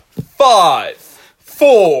5,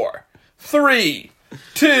 4, 3,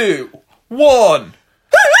 2, 1.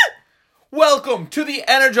 Welcome to the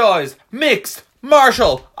Energized Mixed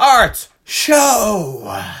Martial Arts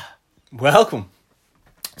Show. Welcome.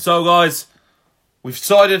 So, guys, we've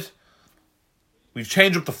decided we've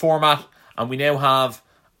changed up the format, and we now have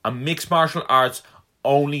a mixed martial arts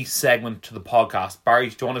only segment to the podcast. Barry,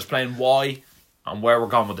 do you want to explain why and where we're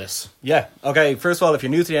going with this? Yeah. Okay. First of all, if you're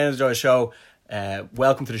new to the Energized Show,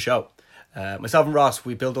 welcome to the show. Myself and Ross,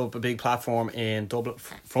 we built up a big platform in Dublin,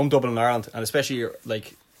 from Dublin, Ireland, and especially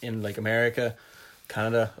in America,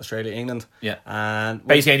 Canada, Australia, England. Yeah. And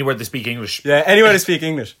basically anywhere they speak English. Yeah, anywhere they speak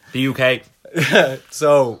English. The UK.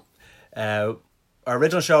 So, our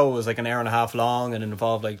original show was like an hour and a half long, and it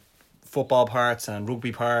involved like football parts and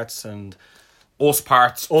rugby parts and us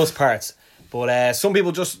parts. But some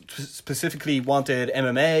people just specifically wanted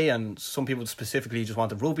MMA, and some people specifically just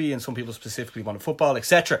wanted rugby, and some people specifically wanted football,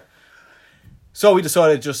 etc. So we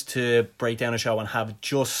decided just to break down a show and have it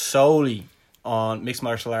just solely on mixed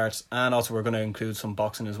martial arts, and also we're going to include some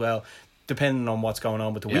boxing as well, depending on what's going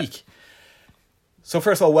on with the week. So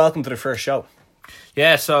first of all, welcome to the first show.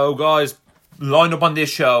 Yeah, so guys, lined up on this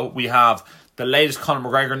show, we have the latest Conor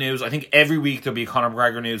McGregor news. I think every week there'll be Conor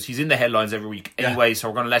McGregor news. He's in the headlines every week anyway, so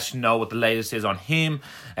we're going to let you know what the latest is on him.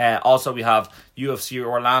 Also, we have UFC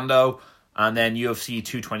Orlando and then UFC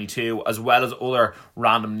 222, as well as other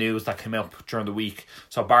random news that came up during the week.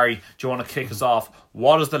 So Barry, do you want to kick us off?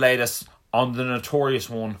 What is the latest on the notorious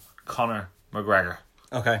one, Conor McGregor?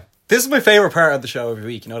 Okay. This is my favourite part of the show every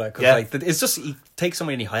week, you know that? Because it's just, he takes so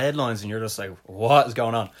many headlines and you're just like, what is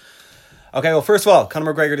going on? Okay, well, first of all,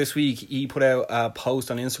 Conor McGregor this week, he put out a post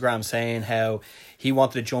on Instagram saying how he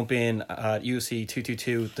wanted to jump in at UFC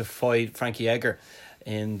 222 to fight Frankie Edgar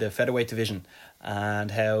in the featherweight division, and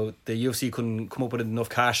how the UFC couldn't come up with enough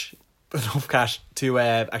cash to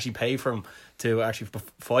actually pay for him to actually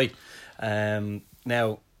fight.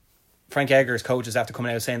 Now, Frank Edgar's coaches after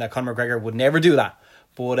coming out saying that Conor McGregor would never do that.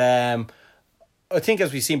 But I think,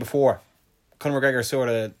 as we've seen before, Conor McGregor sort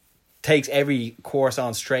of takes every course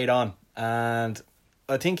on straight on. And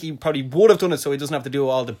I think he probably would have done it so he doesn't have to do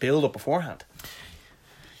all the build-up beforehand.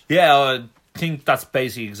 Yeah, I think that's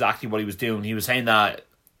basically exactly what he was doing. He was saying that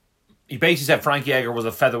he basically said Frankie Edgar was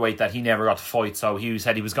a featherweight that he never got to fight, so he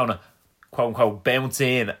said he was going to, quote-unquote, bounce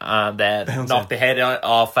in and knock the head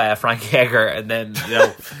off Frankie Edgar and then,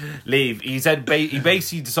 leave. He said he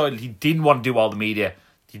basically decided he didn't want to do all the media.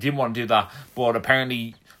 He didn't want to do that, but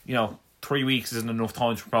apparently, 3 weeks isn't enough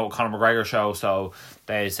time to promote a Conor McGregor show, so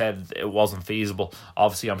they said it wasn't feasible.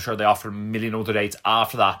 Obviously, I'm sure they offered a million other dates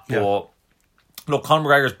after that, but look, Conor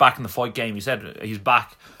McGregor's back in the fight game. He said he's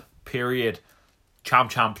back, period.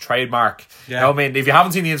 Champ, trademark. Yeah. You know what I mean? If you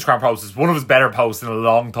haven't seen the Instagram post, it's one of his better posts in a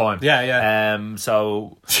long time. Yeah.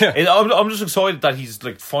 So I'm just excited that he's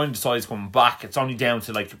finally decided he's coming back. It's only down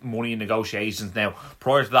to money and negotiations now.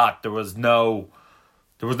 Prior to that, there was no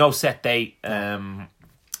set date.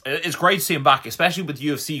 It's great to see him back, especially with the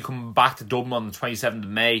UFC coming back to Dublin on the 27th of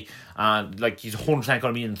May. And he's 100% going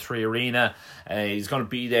to be in the 3 Arena. He's going to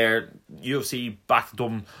be there. UFC back to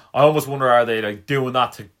Dublin. I almost wonder, are they doing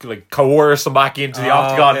that to coerce him back into the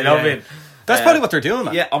octagon? You know what I mean? That's probably what they're doing,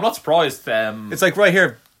 man. Yeah, I'm not surprised. It's right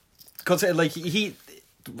here, because he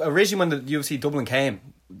originally, when the UFC Dublin came,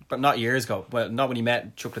 but not years ago, well, not when he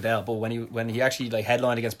met Chuck Liddell, but when he actually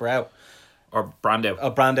headlined against Barrow. Or Brandao.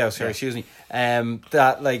 Oh, Brandao, sorry, excuse me.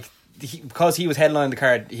 That because he was headlining the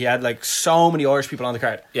card, he had so many Irish people on the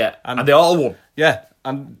card. Yeah, and they all won. Yeah,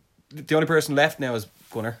 and the only person left now is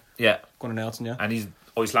Gunnar. Yeah, Gunnar Nelson. Yeah, and he's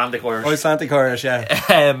Icelandic Irish. Icelandic Irish,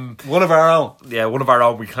 yeah. One of our own. Yeah, one of our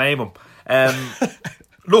own. We claim him.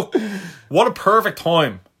 Look, what a perfect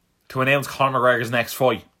time to announce Conor McGregor's next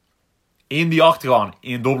fight in the octagon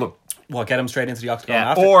in Dublin. Well, get him straight into the octagon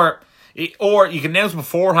after. Or you can announce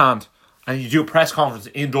beforehand. And you do a press conference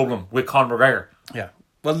in Dublin with Conor McGregor. Yeah.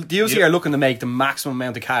 Well, the UFC are looking to make the maximum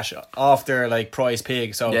amount of cash off their prize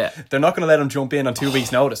pig, so they're not going to let him jump in on 2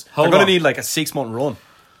 weeks' notice. They're going to need a 6-month run.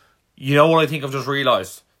 You know what I think I've just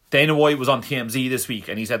realised? Dana White was on TMZ this week,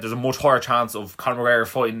 and he said there's a much higher chance of Conor McGregor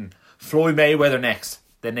fighting Floyd Mayweather next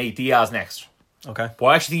than Nate Diaz next. Okay. But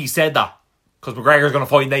I actually think he said that because McGregor's going to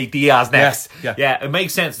fight Nate Diaz next. Yeah, it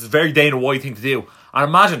makes sense. It's a very Dana White thing to do. And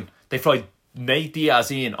imagine they fight Nate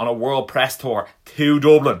Diaz in on a world press tour to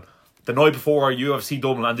Dublin the night before UFC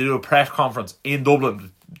Dublin, and they do a press conference in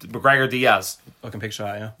Dublin, McGregor Diaz. I can picture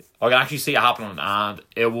that, yeah. I can actually see it happening, and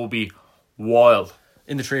it will be wild.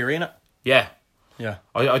 In the 3 Arena? Yeah. Yeah.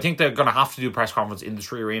 I think they're going to have to do a press conference in the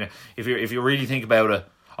 3 Arena. If you really think about it,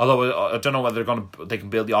 Although I don't know whether they can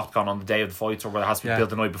build the octagon on the day of the fights or whether it has to be built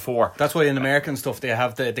the night before. That's why in American stuff they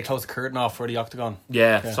have they close the curtain off for the octagon.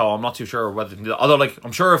 Yeah, so I'm not too sure whether they can do that. Although, like,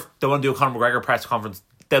 I'm sure if they want to do a Conor McGregor press conference,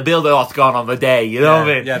 they'll build the octagon on the day. You know what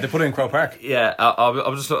I mean? Yeah, they put it in Croke Park. Yeah,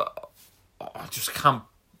 I just can't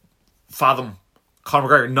fathom Conor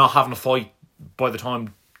McGregor not having a fight by the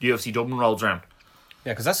time UFC Dublin rolls around.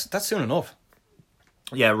 Yeah, because that's soon enough.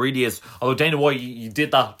 Yeah, it really is. Although Dana White, you did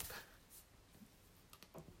that.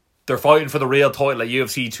 They're fighting for the real title at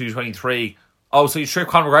UFC 223. Oh, so you strip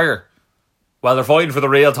Conor McGregor? Well, they're fighting for the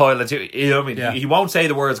real title. You know what I mean? Yeah. He won't say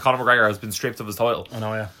the words Conor McGregor has been stripped of his title. I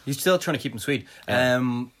know, yeah. He's still trying to keep him sweet.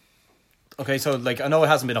 Yeah. Okay, so like I know it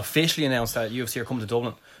hasn't been officially announced that UFC are coming to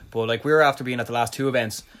Dublin, but like we were after being at the last two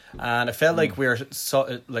events, and it felt like we were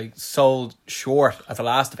sold short at the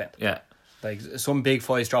last event. Yeah. Like some big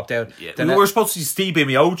fights dropped out. Yeah. Then We were supposed to see Steve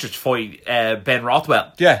Miocic fight Ben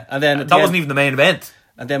Rothwell. yeah, and then That wasn't even the main event.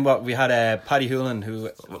 And then what we had Paddy Hoolan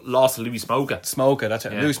who Lost to Louis Smoker. Smoker. That's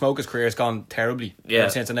it. Yeah. Louis Smoker's career has gone terribly Yeah. ever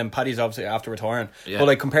since, and then Paddy's obviously after retiring. Yeah. But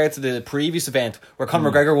like compared to the previous event where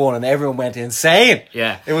Conor McGregor won and everyone went insane.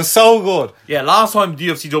 Yeah. It was so good. Yeah, last time the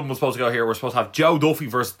UFC Dublin was supposed to go here, we were supposed to have Joe Duffy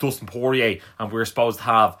versus Dustin Poirier, and we were supposed to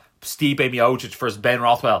have Steve Miocic versus Ben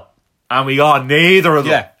Rothwell, and we got neither of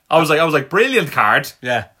them. Yeah. I was like, brilliant card.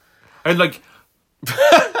 Yeah. And like,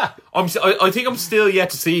 I think I'm still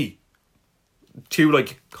yet to see two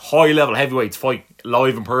like high level heavyweights fight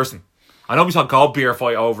live in person. I know we saw God Beer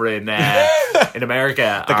fight over in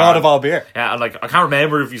America. The god of all beer. Yeah, and like I can't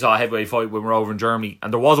remember if you saw a heavyweight fight when we were over in Germany,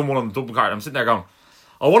 and there wasn't one on the Dublin card. I'm sitting there going,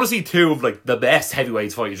 I want to see two of like the best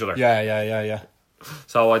heavyweights fight each other. Yeah.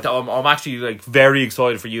 So I'm actually like very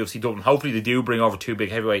excited for UFC Dublin. Hopefully they do bring over two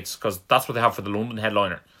big heavyweights because that's what they have for the London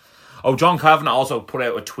headliner. Oh, John Kavanagh also put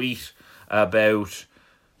out a tweet about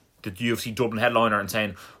the UFC Dublin headliner and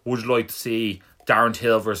saying, would you like to see Darren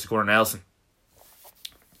Till versus Gunnar Nelson?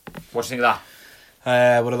 What do you think of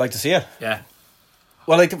that? Would I like to see it? Yeah.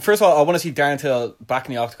 Well, like first of all, I want to see Darren Till back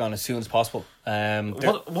in the octagon as soon as possible.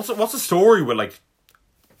 What's the story with like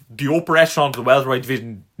the upper echelon of the welterweight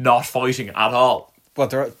division not fighting at all?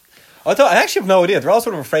 Well, I actually have no idea. They're all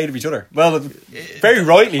sort of afraid of each other. Well, very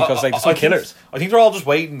rightly, because like they're some killers. I think they're all just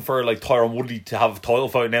waiting for like Tyron Woodley to have a title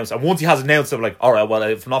fight announced, and once he has announced, they're like, all right, well,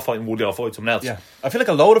 if I'm not fighting Woodley, I'll fight someone else. Yeah, I feel like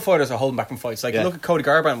a load of fighters are holding back from fights. Like look at Cody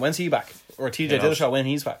Garbrandt. When's he back? Or TJ Dillashaw when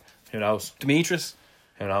he's back? Who knows? Demetrius.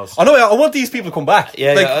 Who knows? I know. I want these people to come back.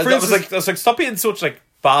 Yeah, like, yeah. for I instance, was like, stop being such like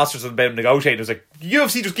bastards about negotiating. It was like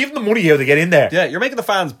UFC, just give them the money here to get in there. yeah, you're making the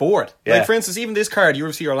fans bored. Yeah. Like for instance, even this card,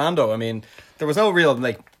 UFC Orlando. I mean, there was no real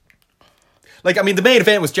like I mean, the main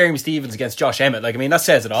event was Jeremy Stevens against Josh Emmett. Like I mean, that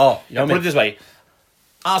says it all. You know what I Put it mean? this way: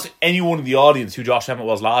 ask anyone in the audience who Josh Emmett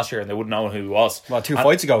was last year, and they wouldn't know who he was. Well, two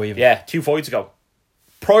fights ago, even. Yeah, 2 fights ago.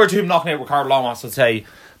 Prior to him knocking out Ricardo Lamas, I'd say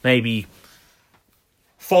maybe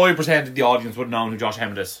 5% of the audience would have known who Josh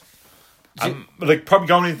Emmett is. Like probably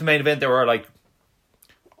going into the main event, they were like,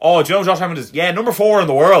 "Oh, do you know who Josh Emmett is? Yeah, number 4 in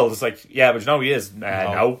the world." It's like, yeah, but you know who he is?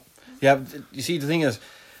 No. Yeah, you see, the thing is,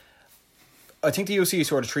 I think the UFC is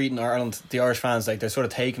sort of treating Ireland, the Irish fans, like they're sort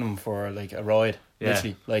of taking them for like a ride. Yeah.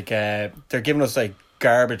 Literally, like they're giving us like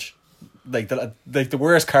garbage, like the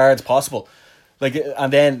worst cards possible. Like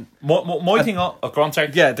and then My thing, go on, sorry.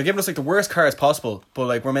 yeah, they're giving us like the worst cards possible, but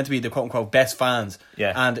like we're meant to be the quote unquote best fans.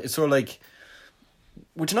 Yeah. And it's sort of like,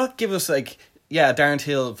 would you not give us like, yeah, Darren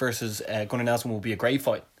Till versus Gunnar Nelson will be a great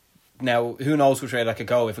fight. Now, who knows which way that could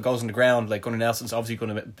go. If it goes on the ground, like Gunnar Nelson's obviously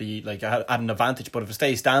going to be like at an advantage. But if it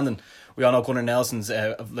stays standing, we all know Gunnar Nelson's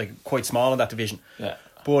like quite small in that division. Yeah.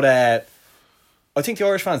 But I think the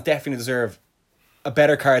Irish fans definitely deserve a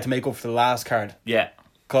better card to make up for the last card. Yeah.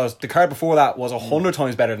 Because the card before that was 100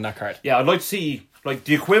 times better than that card. Yeah, I'd like to see like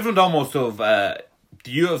the equivalent almost of the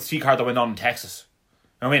UFC card that went on in Texas.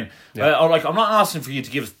 You know what I mean? Yeah. I'm not asking for you to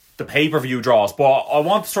give us the pay-per-view draws, but I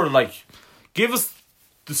want to sort of like give us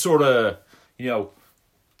the sort of, you know,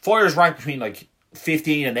 fighters ranked between like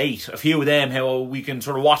 15 and 8. A few of them, how we can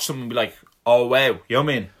sort of watch them and be like, oh wow, you know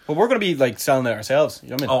what I mean? But we're going to be like selling it ourselves.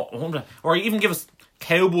 You know what I mean? 100%. Or even give us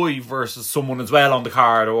Cowboy versus someone as well on the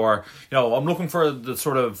card, or you know, I'm looking for the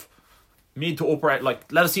sort of mid to upper,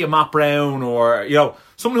 like let us see a Matt Brown, or you know,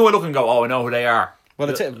 someone who I look and go, oh, I know who they are. Well,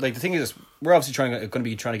 like the thing is, we're obviously going to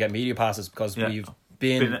be trying to get media passes because we've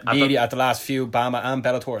been media at the last few Bama and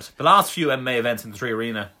Bellators. The last few MMA events in the 3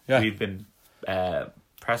 Arena, Yeah. we've been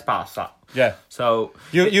press pass that. Yeah. So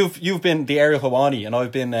you've been the Ariel Hawani and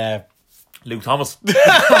I've been Luke Thomas.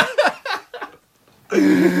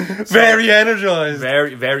 Very energized.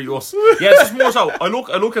 Very, very us. Yeah, it's just more so. I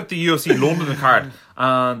look at the UFC London card,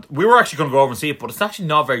 and we were actually going to go over and see it, but it's actually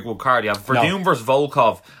not a very good card. You have Verdun versus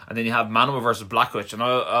Volkov, and then you have Manama versus Blachowicz, and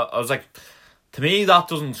I was like, to me, that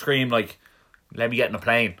doesn't scream like, let me get in a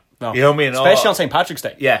plane. No. You know what I mean? Especially on St. Patrick's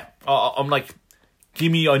Day. Yeah. I'm like, I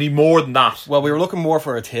need more than that. Well, we were looking more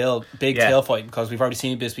for a big tail fight, because we've already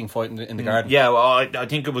seen Bisping fight in the garden. Yeah, well, I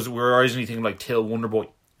think we were originally thinking like Till Wonderboy.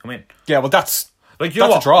 I mean, yeah, well, that's like, you know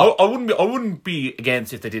what? a draw. I wouldn't be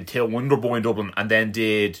against if they did Till Wonderboy in Dublin and then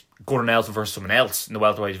did Gunnar Nelson versus someone else in the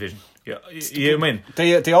welterweight division. Yeah, you know what I mean?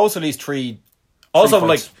 They always at least three. Also,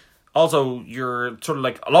 fights. you're sort of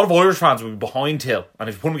like, a lot of Irish fans will be behind Till, and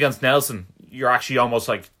if you put him against Nelson, you're actually almost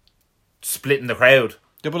like splitting the crowd.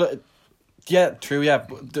 Yeah, but yeah, true. Yeah,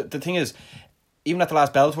 but the thing is, even at the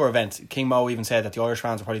last Bellator event, King Mo even said that the Irish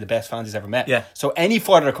fans are probably the best fans he's ever met. Yeah. So any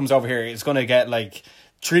fighter that comes over here is going to get like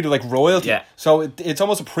treated like royalty. Yeah. So it's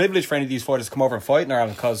almost a privilege for any of these fighters to come over and fight in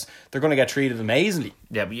Ireland, because they're going to get treated amazingly.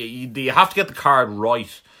 Yeah, but you have to get the card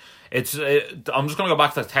right. It's I'm just going to go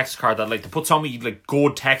back to the Texas card, that like, to put so many like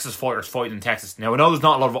good Texas fighters fighting in Texas. Now I know there's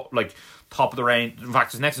not a lot of like top of the range. In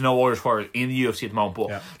fact, there's next to no Irish fighters in the UFC at the moment.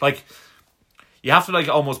 But like, you have to like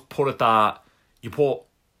almost put it that you put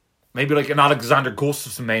maybe like an Alexander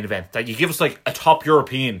Gustafsson main event, that you give us like a top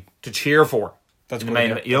European to cheer for. That's in the good, main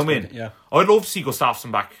yeah. event. You know what I mean? Yeah. I'd love to see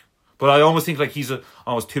Gustafsson back, but I almost think like he's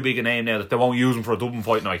almost too big a name now that they won't use him for a Dublin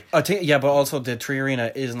fight night. I think, yeah, but also the Tree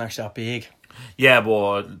Arena isn't actually that big. Yeah,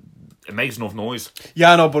 but it makes enough noise.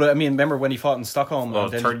 Yeah, I know, but I mean, remember when he fought in Stockholm? Well,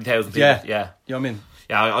 30,000 people. Yeah. Yeah. You know what I mean?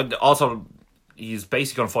 Yeah, also, he's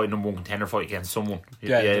basically going to fight a number one contender fight against someone.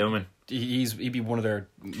 Yeah, you know what I mean? He'd be one of their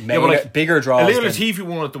A bigger draws. little Latifi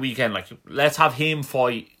won at the weekend. Like, let's have him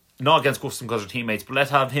fight, not against Gustafsson because they're teammates, but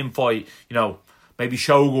let's have him fight, you know, maybe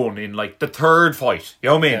Shogun in like the third fight. You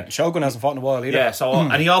know what I mean? Yeah, Shogun hasn't fought in a while either. Yeah, so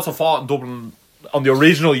and he also fought in Dublin on the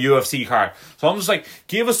original UFC card. So I'm just like,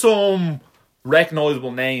 give us some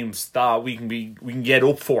recognisable names that we can get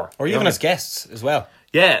up for, or even as guests as well.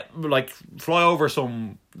 Yeah, like fly over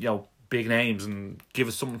some, you know, big names and give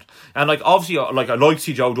us some. And like, obviously, like, I'd like to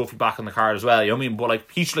see Joe Duffy back on the card as well. You know what I mean? But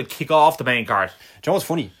like, he should like kick off the main card. Do you know what's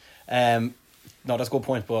funny? No, that's a good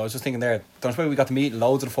point. But I was just thinking there. Don't we got to meet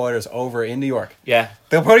loads of the fighters over in New York. Yeah,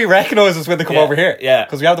 they'll probably recognise us when they come over here. Yeah,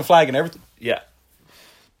 because we have the flag and everything. Yeah,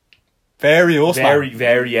 very man.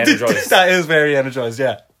 Very energized. That is very energized.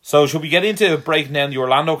 Yeah. So should we get into breaking down the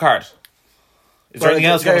Orlando card? Is there anything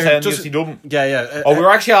else you want to say on UFC Dublin? Yeah. We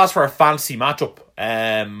were actually asked for a fantasy matchup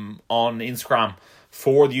on Instagram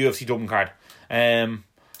for the UFC Dublin card. I'm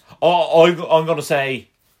going to say,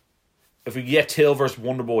 if we get Till versus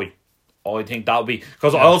Wonderboy, I think that would be,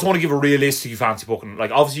 because I also want to give a realistic fancy booking.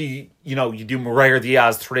 Like, obviously, you know, you do McGregor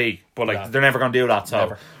Diaz 3, but like, they're never going to do that.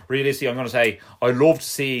 So realistically, I'm going to say I'd love to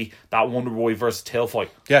see that Wonderboy versus Till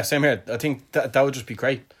fight. Yeah, same here. I think that would just be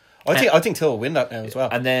great. I think Till will win that now as well.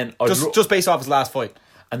 And then just based off his last fight.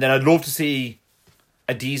 And then I'd love to see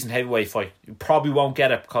a decent heavyweight fight. You probably won't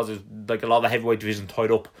get it because there's like a lot of the heavyweight division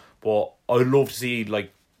tied up. But I'd love to see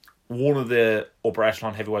like one of the upper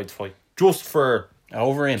echelon heavyweights fight, just for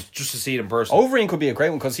Overeem, just to see it in person. Overeem could be a great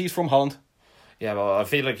one because he's from Holland. Yeah, but I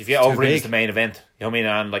feel like if you get Overeem as the main event, you know what I mean,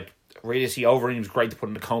 and like really see Overeem's great to put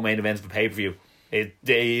in the co-main events of a pay per view.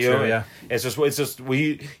 Yeah. It's just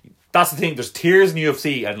we. That's the thing. There's tiers in the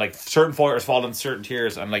UFC, and like certain fighters fall into certain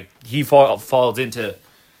tiers, and like he falls into. You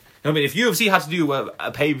know what I mean, if UFC had to do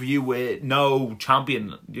a pay per view with no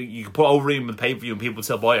champion, you could put Overeem in the pay per view and people would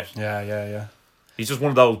still buy it. Yeah. He's just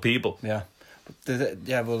one of those people. Yeah,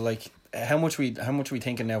 well, like how much we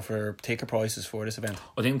thinking now for ticket prices for this event?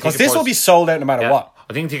 I think because this will be sold out no matter what.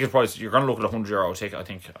 I think ticket price, you're going to look at €100 ticket. I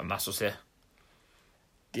think, and that's just it.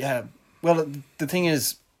 Yeah. Well, the thing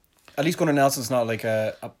is, at least Gunnar Nelson's not like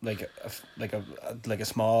a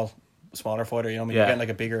smaller fighter. You know what I mean? You're getting like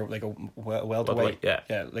a bigger, like a welterweight.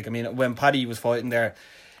 Yeah. Like, I mean, when Paddy was fighting there,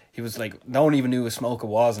 he was like, no one even knew who Smoker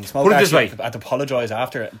was, and Smoker actually had to apologise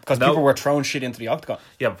after it because people were throwing shit into the octagon.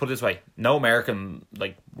 Yeah, but put it this way: no American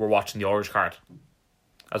were watching the Irish card.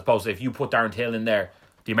 As opposed to if you put Darren Till in there,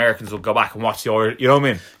 the Americans will go back and watch the Irish. You know what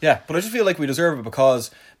I mean? Yeah, but I just feel like we deserve it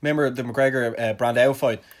because remember the McGregor Brandao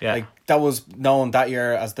fight? Yeah, like that was known that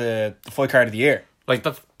year as the fight card of the year. Like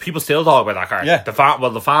that, people still talk about that card. Yeah,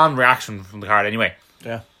 the fan reaction from the card anyway.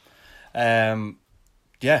 Yeah,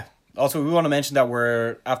 yeah. Also, we want to mention that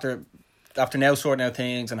we're after now sorting out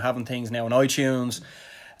things and having things now on iTunes.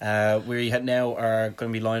 We now are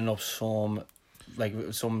going to be lining up some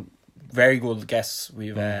very good guests.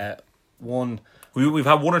 We've one. We've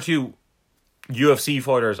had one or two UFC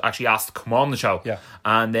fighters actually asked to come on the show. Yeah,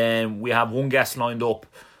 and then we have one guest lined up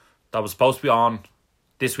that was supposed to be on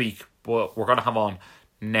this week, but we're gonna have on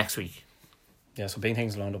next week. Yeah, so big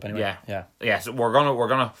things lined up anyway. Yeah. So we're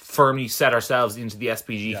gonna firmly set ourselves into the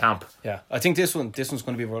SPG camp. Yeah, I think this one's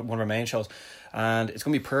going to be one of our main shows, and it's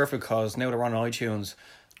going to be perfect because now they're on iTunes.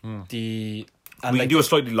 We can do a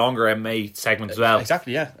slightly longer MMA segment as well.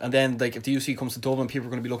 Exactly, yeah. And then like if the UFC comes to Dublin, people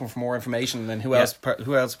are going to be looking for more information. And then who else?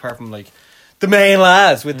 Who else apart from like the main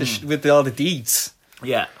lads with all the deeds?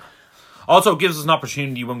 Yeah. Also, it gives us an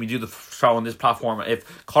opportunity when we do the show on this platform.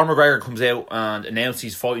 If Conor McGregor comes out and announces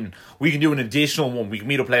he's fighting, we can do an additional one. We can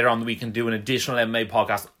meet up later on the week and do an additional MMA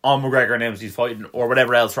podcast on McGregor announcing he's fighting or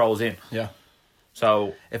whatever else rolls in. Yeah.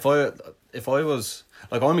 So if I was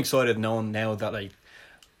like, I'm excited knowing now that like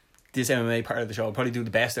this MMA part of the show will probably do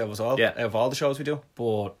the best out of us all. Yeah. Out of all the shows we do,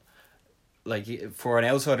 but like for an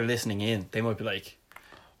outsider listening in, they might be like,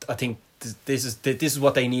 I think this is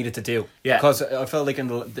what they needed to do. Yeah. Because I felt like in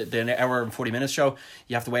the hour and 40 minutes show,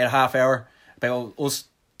 you have to wait a half hour about us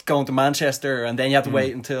going to Manchester, and then you have to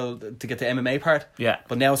wait until to get the MMA part. Yeah.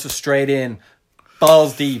 But now it's just straight in,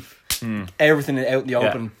 balls deep, everything out in the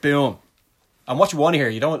open, boom. And what you want to hear,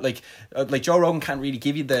 you don't like Joe Rogan can't really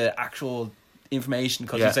give you the actual information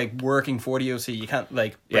because he's like working for the UFC. You can't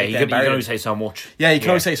like you can only say so much. Yeah, you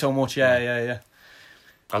can only say so much. Yeah.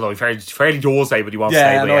 Although he fairly does say what he wants to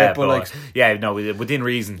say, within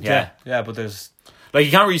reason. Yeah, but there's like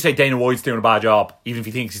you can't really say Dana White's doing a bad job, even if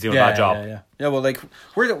he thinks he's doing a bad job. Yeah. Well, like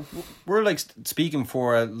we're like speaking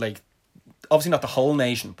for like obviously not the whole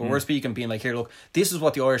nation, but we're speaking being like, here, look, this is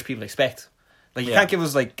what the Irish people expect. Like you can't give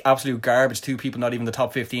us like absolute garbage to people, not even the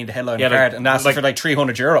top 15 to headline the card, and that's for like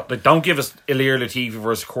 €300. Like, don't give us Ilir Latifi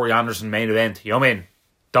versus Corey Anderson main event. You know what I mean?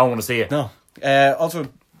 Don't want to see it. No. Also,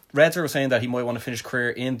 Redzer was saying that he might want to finish career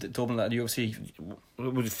in Dublin at the UFC.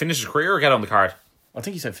 Would he finish his career or get on the card? I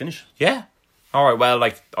think he said finish. Yeah. All right. Well,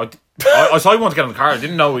 like I saw he wanted to get on the card. I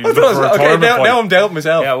didn't know he was for a tournament fight. Now I'm doubting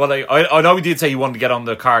myself. Yeah. Well, like, I know he did say he wanted to get on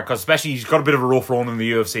the card because especially he's got a bit of a rough run in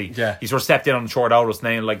the UFC. Yeah. He sort of stepped in on short notice and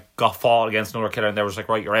then like got fought against another killer and they was like,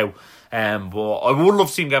 right, you're out. But I would love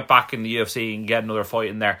to see him get back in the UFC and get another fight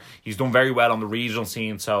in there. He's done very well on the regional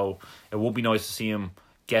scene, so it would be nice to see him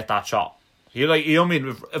get that shot. You know what I mean?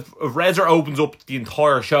 If Redzer opens up the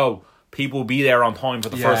entire show, people will be there on time for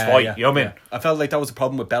the first fight. Yeah, you know what I mean? I felt like that was a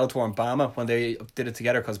problem with Bellator and Bama when they did it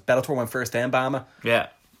together because Bellator went first, then Bama. Yeah.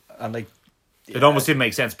 And like... It almost didn't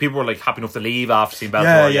make sense. People were like happy enough to leave after seeing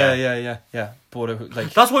Bellator. Yeah. But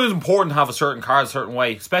like... That's why it was important to have a certain card a certain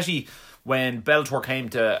way, especially when Bellator came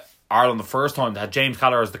to Ireland the first time. They had James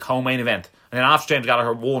Gallagher as the co-main event. And then after James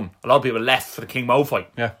Gallagher won, a lot of people left for the King Mo fight.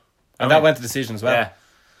 Yeah. And that went to decision as well. Yeah.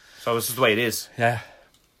 So this is the way it is. Yeah.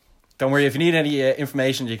 Don't worry, if you need any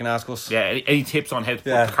information, you can ask us. Yeah, any tips on how to put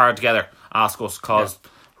the card together, ask us, because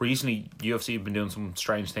recently UFC have been doing some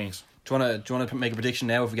strange things. Do you want to make a prediction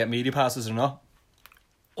now if we get media passes or not?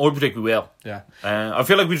 I predict we will. Yeah. I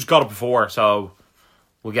feel like we just got it before, so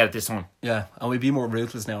we'll get it this time. Yeah, and we'll be more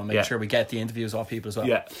ruthless now and make sure we get the interviews off people as well.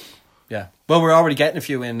 Yeah. Well, we're already getting a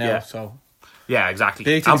few in now, so... Yeah, exactly.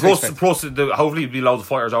 And plus hopefully there'll be loads of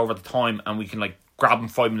fighters over at the time and we can like grab them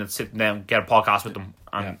 5 minutes, sit them down, get a podcast with them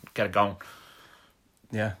and get it going.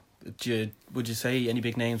 Yeah. Would you say any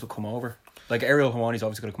big names will come over? Like Ariel Helwani's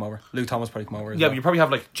obviously going to come over. Luke Thomas probably come over as well. But you probably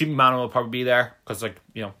have like Jimmy Manuel will probably be there because like,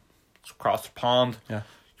 you know, it's across the pond. Yeah.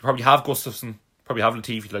 You probably have Gustafsson, probably have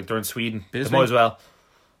Latifi, like they're in Sweden. They might as well.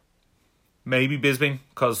 Maybe Bisping,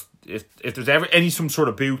 because if there's ever some sort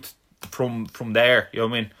of boot from there, you know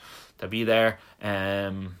what I mean? They'll be there. Do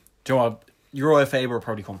you know what? Uriah Faber will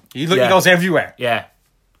probably come. He Yeah. goes everywhere. Yeah.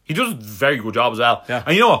 He does a very good job as well. Yeah.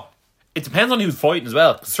 And you know what? It depends on who's fighting as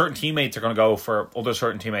well. 'Cause certain teammates are going to go for other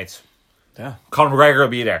certain teammates. Yeah. Conor McGregor will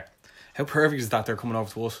be there. How perfect is that they're coming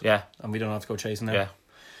over to us? Yeah. And we don't have to go chasing them. Yeah.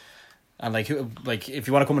 And like if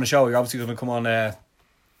you want to come on the show, you're obviously going to come on the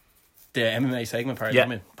MMA segment part. Yeah. I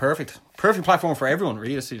mean, perfect platform for everyone,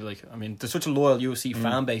 really. To see, like, I mean, there's such a loyal UFC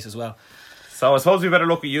fan base as well. So I suppose we better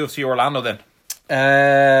look at UFC Orlando then.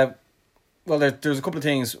 Well, there's a couple of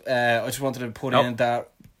things I just wanted to put in that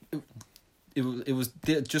it was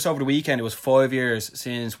just over the weekend. It was 5 years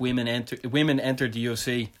since women entered the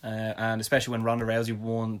UFC, and especially when Ronda Rousey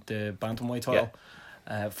won the bantamweight title.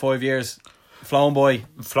 5 years, flown by.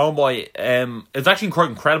 It's actually quite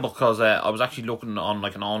incredible because I was actually looking on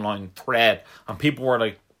like an online thread, and people were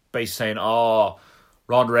like basically saying, "Oh,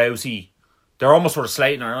 Ronda Rousey," they're almost sort of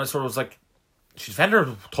slating her, and I sort of was like, she's defended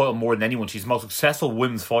her title more than anyone. She's the most successful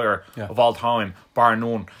women's fighter of all time, bar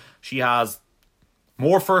none. She has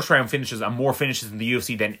more first round finishes and more finishes in the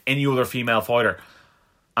UFC than any other female fighter.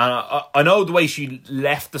 And I know the way she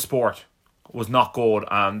left the sport was not good,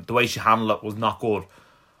 and the way she handled it was not good.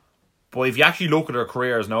 But if you actually look at her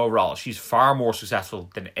career as an overall, she's far more successful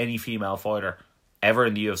than any female fighter ever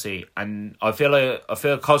in the UFC. And I feel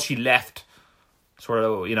because she left, sort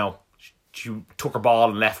of, she took her ball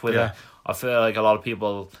and left with it. I feel like a lot of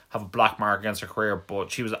people have a black mark against her career,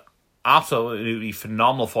 but she was an absolutely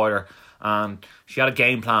phenomenal fighter, and she had a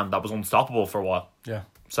game plan that was unstoppable for a while. Yeah.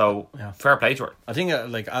 So, fair play to her. I think,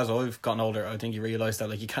 as I've gotten older, I think you realise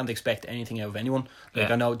that, you can't expect anything out of anyone.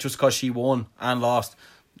 I know, just because she won and lost,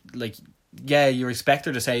 you expect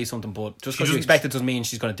her to say something, but just because you expect it doesn't mean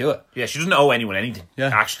she's going to do it. Yeah, she doesn't owe anyone anything,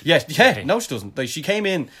 actually. Yeah, no, she doesn't. She came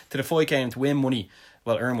in to the fight game to win money,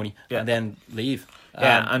 earn money, and then leave.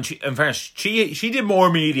 And she, in fairness, she did more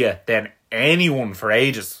media than anyone for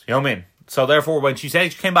ages, you know what I mean? So, therefore, when she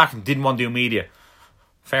said she came back and didn't want to do media,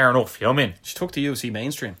 fair enough, you know what I mean? She took the UFC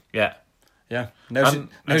mainstream. Yeah. Yeah. Now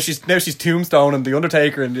she's Tombstone and The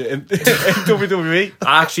Undertaker in WWE.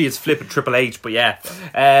 Actually, it's flipping Triple H, but yeah.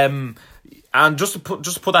 And just to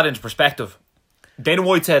put that into perspective, Dana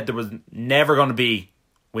White said there was never going to be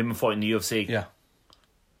women fighting in the UFC. Yeah.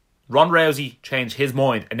 Ronda Rousey changed his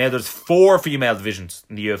mind, and now there's 4 female divisions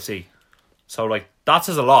in the UFC. So, that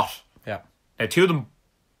says a lot. Yeah. Now, 2 of them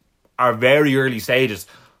are very early stages,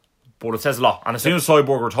 but it says a lot. And as soon as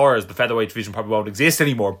Cyborg retires, the featherweight division probably won't exist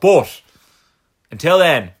anymore. But until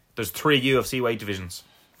then, there's 3 UFC weight divisions.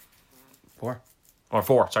 4. Or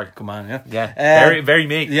 4, sorry. Come on, yeah. Yeah. Very, very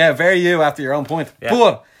me. Yeah, very you after your own point. Yeah.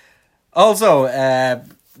 But also,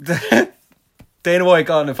 Dana White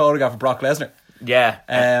got a photograph of Brock Lesnar. Yeah.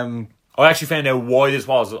 I actually found out why this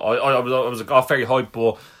was. I got very hyped,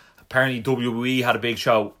 but apparently WWE had a big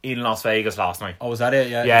show in Las Vegas last night. Oh, was that it?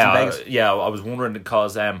 Yeah. Yeah, I was wondering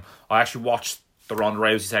because I actually watched the Ronda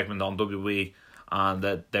Rousey segment on WWE,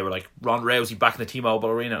 and they were like, Ronda Rousey back in the T-Mobile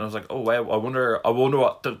Arena, and I was like, oh wow, I wonder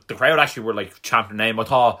what the crowd actually were chanting her name. I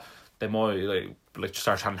thought they might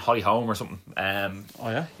start chanting Holly Holm or something. Oh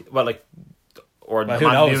yeah. Well, or who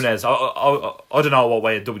Amanda knows? Nunes. I don't know what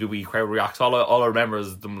way a WWE crowd reacts. All I remember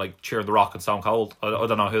is them cheering The Rock and Stone Cold. I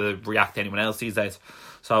don't know how they react to anyone else these days.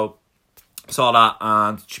 So saw that,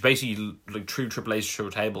 and she basically threw Triple H through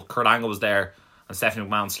a table. Kurt Angle was there, and Stephanie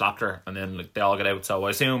McMahon slapped her, and then they all get out. So I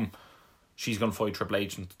assume she's going to fight Triple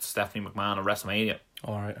H and Stephanie McMahon at WrestleMania.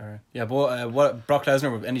 All right. Yeah, but what Brock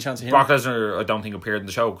Lesnar? Any chance of him? Brock Lesnar, I don't think appeared in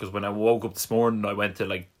the show, because when I woke up this morning, I went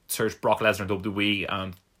to search Brock Lesnar WWE,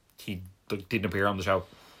 and he didn't appear on the show.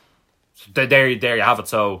 So there you have it.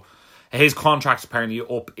 So his contract's apparently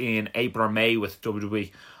up in April or May with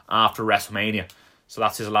WWE after WrestleMania. So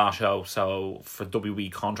that's his last show. So for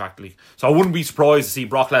WWE contract league. So I wouldn't be surprised to see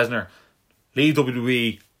Brock Lesnar leave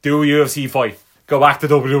WWE, do a UFC fight, go back to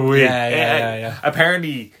WWE. Yeah.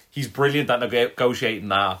 Apparently he's brilliant at negotiating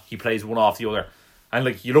that. He plays one off the other.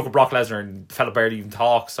 And you look at Brock Lesnar, and the fella barely even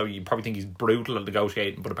talks, so you probably think he's brutal at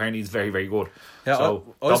negotiating, but apparently he's very, very good. Yeah,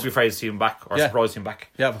 so don't be afraid to see him back, or surprised to see him back.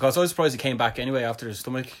 Yeah, because I was surprised he came back anyway after his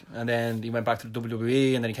stomach, and then he went back to the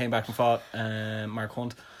WWE, and then he came back and fought Mark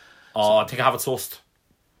Hunt. I think I have it sussed.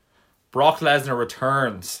 Brock Lesnar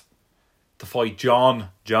returns to fight John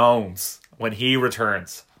Jones when he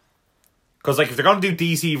returns. Because if they're going to do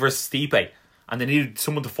DC versus Stipe, and they need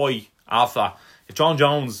someone to fight after that, if John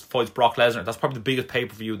Jones fights Brock Lesnar, that's probably the biggest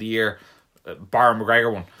pay-per-view of the year, bar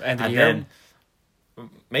McGregor one. And then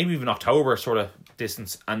maybe even October sort of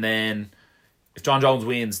distance. And then if John Jones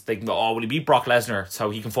wins, they can go, will he beat Brock Lesnar so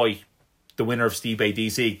he can fight the winner of Stipe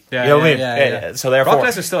DC? Yeah, you know what I mean? Yeah. So therefore, Brock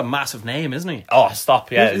Lesnar's still a massive name, isn't he? Oh,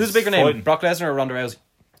 stop! Yeah, who's a bigger name, Brock Lesnar or Ronda Rousey?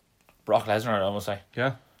 Brock Lesnar, I almost say.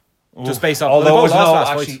 Yeah, just based off. Although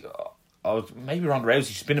actually, maybe Ronda Rousey.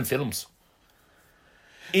 She's been in films.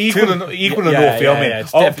 Equal enough, you know what I mean?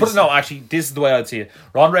 Actually, this is the way I'd see it.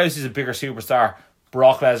 Ronda Rousey's a bigger superstar.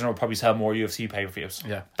 Brock Lesnar will probably sell more UFC pay-per-views.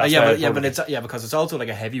 Yeah, but it's because it's also a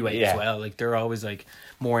heavyweight as well. They're always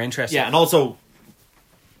more interested. Yeah, and also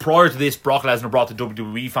prior to this, Brock Lesnar brought the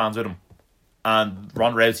WWE fans with him, and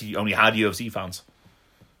Ronda Rousey only had UFC fans,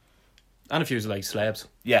 and a few slabs.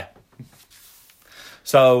 Yeah.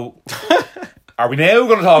 So, are we now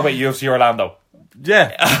going to talk about UFC Orlando?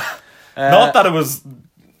 Yeah. Not that it was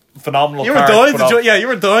phenomenal. You were dying to you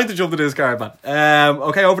were dying to jump to this card, man.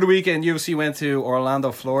 Okay, over the weekend, UFC went to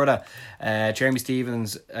Orlando, Florida. Jeremy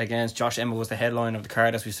Stevens against Josh Emmett was the headline of the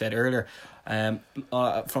card, as we said earlier.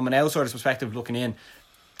 From an outsider's perspective, looking in,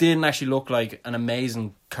 didn't actually look like an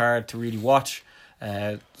amazing card to really watch.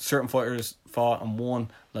 Certain fighters fought and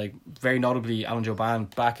won, very notably Alan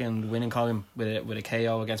Jouban back in the winning column with a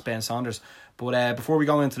KO against Ben Saunders. But before we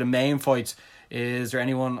go into the main fights, is there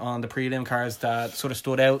anyone on the prelim cards that sort of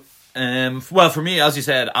stood out? Well, for me, as you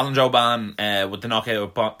said, Alan Jouban with the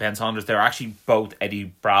knockout of Ben Saunders, they're actually both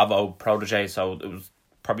Eddie Bravo protege, so it was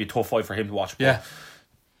probably a tough fight for him to watch. But Yeah.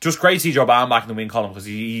 just great to see Joe Ban back in the win column because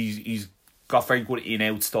he's got very good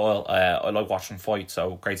in-out style. I like watching him fight,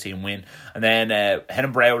 so great to see him win. And then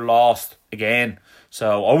Henan Brow lost again,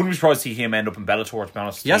 so I wouldn't be surprised to see him end up in Bellator, to be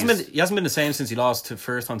honest. He hasn't been the same since he lost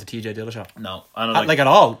first on to TJ Dillashaw. No. And Like at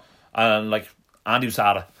all. And like Andy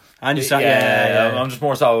USADA. Andy USADA, yeah. I'm just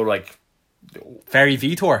more so like... Very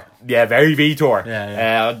Vitor. Yeah, very Vitor.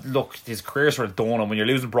 Yeah. Look, his career's sort of done, and when you're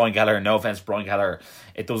losing Brian Gallagher, no offense to Brian Gallagher,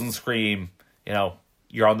 it doesn't scream,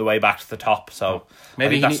 you're on the way back to the top. So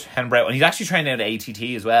maybe that's Henan Brow, and he's actually training at ATT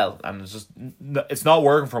as well, and it's not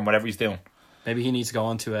working for him, whatever he's doing. Maybe he needs to go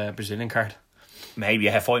on to a Brazilian card. Maybe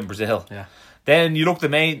a fight in Brazil. Yeah. Then you look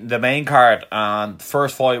at the main card, and the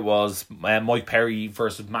first fight was Mike Perry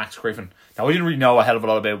versus Max Griffin. Now, I didn't really know a hell of a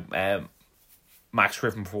lot about Max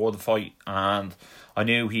Griffin before the fight, and I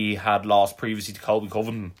knew he had lost previously to Colby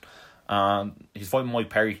Covington, and he's fighting Mike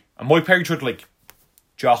Perry. And Mike Perry tried to like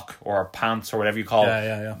jock or pants or whatever you call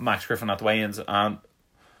Max Griffin at the weigh-ins, and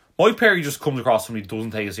Mike Perry just comes across somebody who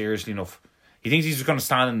doesn't take it seriously enough. He thinks he's just going to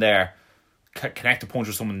stand in there, connect a punch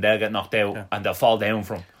with someone, they'll get knocked out and they'll fall down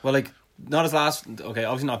from him. Well, like, not his last... Okay,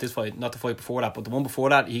 obviously not this fight, not the fight before that, but the one before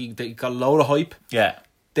that, he got a load of hype. Yeah.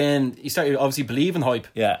 Then he started obviously believing hype.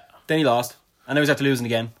 Yeah. Then he lost, and then he was after losing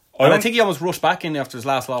again. And I think he almost rushed back in after his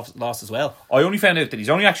last loss as well. I only found out that he's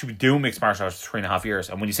only actually been doing mixed martial arts for 3.5 years,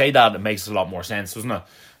 and when you say that, it makes a lot more sense, doesn't it?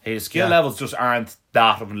 His skill levels just aren't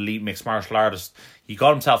that of an elite mixed martial artist. He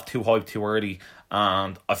got himself too hyped too early,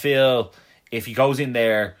 and I feel if he goes in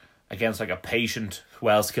there against like a patient,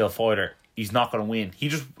 well-skilled fighter, he's not going to win.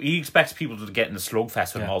 He expects people to get in the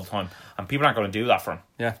slugfest with him all the time, and people aren't going to do that for him.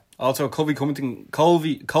 Yeah. Also, Colby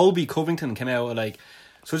Covington came out with like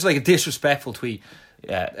such like a disrespectful tweet.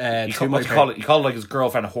 Yeah, he called like his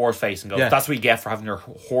girlfriend a horse face and goes, "That's what you get for having your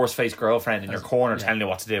horse face girlfriend in your corner telling you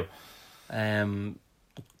what to do."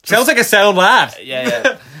 Sounds like a sound lad.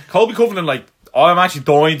 Yeah. Colby Covington, like, I'm actually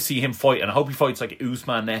dying to see him fight, and I hope he fights like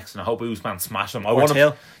Usman next, and I hope Usman smashes him. I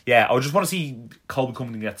just want to see Colby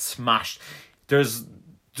Covington get smashed. There's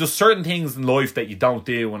just certain things in life that you don't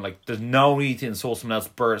do, and like, there's no need to insult someone else,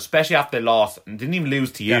 especially after they lost and didn't even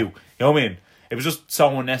lose to you. You know what I mean? It was just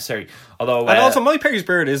so unnecessary. Although, and also Mike Perry's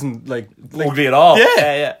beard isn't like ugly at all.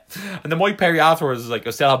 Yeah. And then Mike Perry afterwards is like,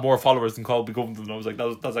 I still have more followers than Colby Covington. And I was like,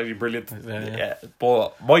 that's actually brilliant. Yeah.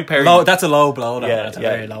 But Mike Perry, that's a low blow. That's a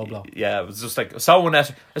very low blow. Yeah, it was just like so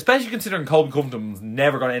unnecessary, especially considering Colby Covington was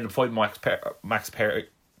never going to end up fighting Max Perry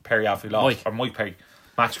after he lost, or Mike Perry,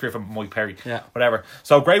 Max Griffin, Mike Perry, whatever.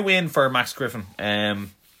 So great win for Max Griffin.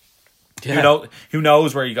 Who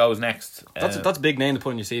knows where he goes next? That's a big name to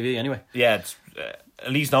put on your CV anyway. Yeah, it's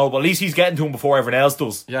at least notable. At least he's getting to him before everyone else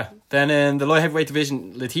does. Yeah. Then in the light heavyweight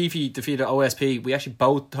division, Latifi defeated OSP. We actually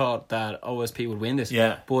both thought that OSP would win this.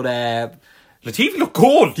 Yeah. But Latifi looked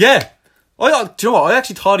good. Yeah. Do you know what? I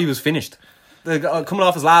actually thought he was finished. Coming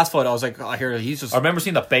off his last fight, I was like, he's just... I remember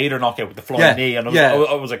seeing that Bader knockout with the flying knee, and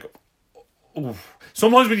I was like, oof.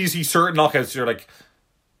 Sometimes when you see certain knockouts, you're like,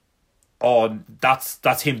 oh,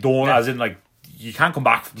 that's him done, as in like, you can't come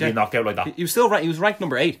back from being knocked out like that. He was still ranked. He was ranked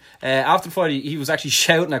number 8. After the fight, he was actually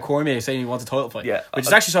shouting at Cormier saying he wants a title fight. Yeah, which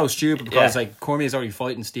is actually so stupid because like Cormier's already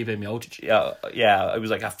fighting Stipe Miocic. Yeah. It was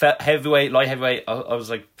like a heavyweight, light heavyweight. I was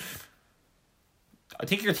like, I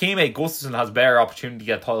think your teammate Gustafsson has a better opportunity to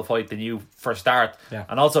get a title fight than you for a start. Yeah,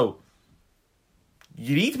 and also,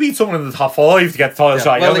 you need to beat someone in the top 5 to get the title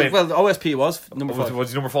shot. Well, OSP was number 5. Was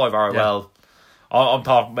he number 5? Alright, well, I'm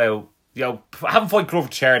talking about have him fight Glover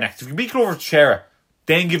Teixeira next. If you beat Glover Teixeira,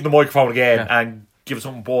 then give the microphone again and give it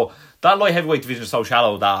something. But that light heavyweight division is so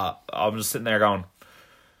shallow that I'm just sitting there going,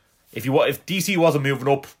 if DC wasn't moving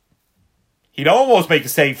up, he'd almost make a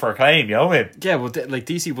stake for a claim. You know what I mean? Yeah, well, like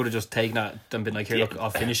DC would have just taken that and been like, here, look, I'll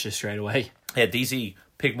finish this straight away. Yeah, DC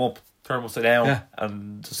pick him up, turn him upside down,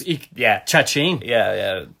 and just cha-ching.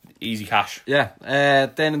 Yeah, easy cash. Yeah.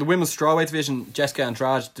 Then in the women's strawweight division, Jessica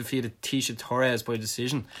Andrade defeated Tisha Torres by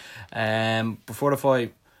decision. Before the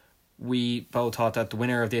fight, we both thought that the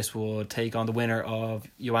winner of this would take on the winner of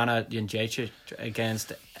Joanna Jędrzejczyk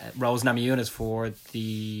against Rose Namajunas for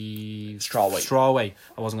the strawweight.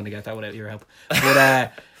 I wasn't going to get that without your help.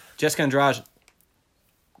 But Jessica Andrade,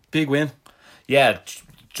 big win. Yeah,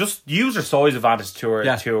 just use her size advantage to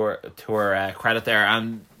her credit there.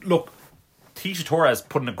 And look, Tisha Torres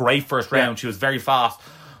put in a great first round. She was very fast,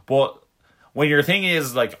 but when your thing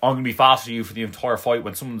is like, I'm going to be faster than you for the entire fight,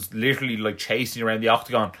 when someone's literally like chasing you around the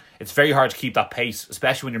octagon, it's very hard to keep that pace,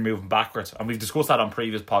 especially when you're moving backwards. And we've discussed that on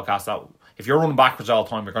previous podcasts, that if you're running backwards all the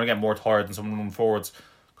time, you're going to get more tired than someone running forwards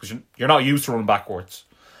because you're not used to running backwards.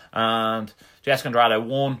 And Jessica Andrade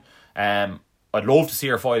won. I'd love to see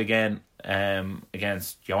her fight again.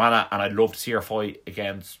 against Joanna, and I'd love to see her fight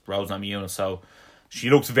against Rose Namajunas. So she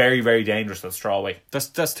looks very, very dangerous at strawweight.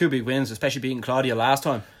 That's 2 big wins, especially beating Claudia last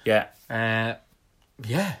time. Yeah.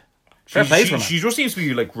 Yeah. She just seems to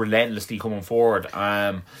be like relentlessly coming forward.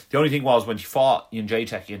 The only thing was when she fought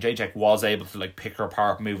Jędrzejczyk was able to like pick her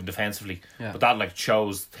apart moving defensively. Yeah. But that like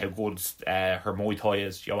shows how good her Muay Thai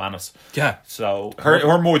is, Joanna's. Yeah. So her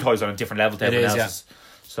Muay Thai is on a different level to everyone is, else's.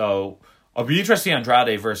 So I'd be interested in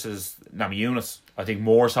Andrade versus Namajunas. I think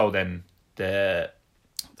more so than the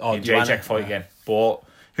Jędrzejczyk fight again. But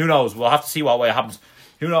who knows? We'll have to see what way it happens.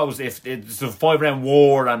 Who knows if it's a 5-round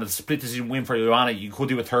war and a split decision win for Joanna, you could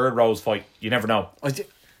do a third Rose fight. You never know.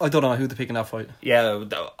 I don't know who to pick in that fight. Yeah,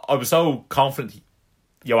 I was so confident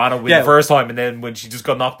Joanna win the first time, and then when she just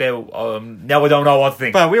got knocked out, now I don't know what to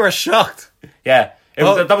think. Man, we were shocked. Yeah,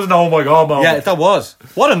 that was an oh my god moment. Yeah, that was.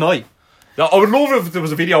 What a night. I would love if there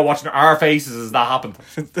was a video watching our faces as that happened.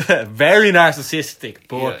 Very narcissistic,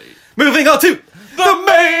 but moving on to the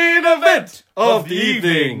main event of the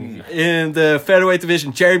evening. In the featherweight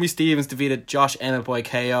division, Jeremy Stephens defeated Josh Emmett by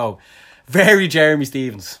KO. Very Jeremy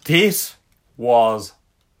Stephens. This was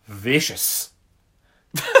vicious.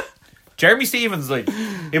 Jeremy Stephens, like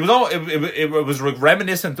it was like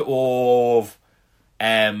reminiscent of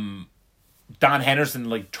Dan Henderson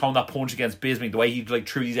like throwing that punch against Bisping, the way he like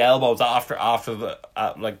threw his elbows after the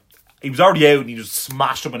like he was already out and he just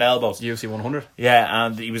smashed him with elbows. UFC 100. Yeah,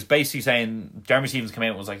 and he was basically saying Jeremy Stephens came out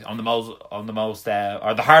and was like, I'm the most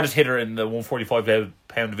or the hardest hitter in the 145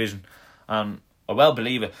 pound division. I well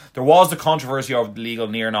believe it. There was the controversy over the legal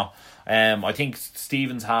knee or not. I think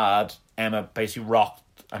Stephens had Emma basically rocked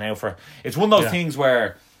an out for it. It's one of those things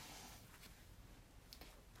where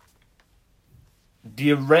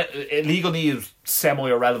the illegal knee is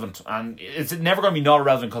semi-irrelevant, and it's never going to be not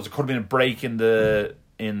irrelevant because it could have been a break in the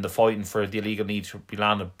fighting for the illegal knee to be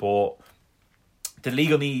landed, but the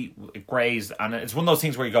legal knee grazed, and it's one of those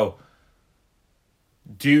things where you go,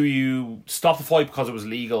 do you stop the fight because it was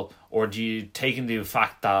legal, or do you take into the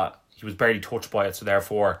fact that he was barely touched by it, so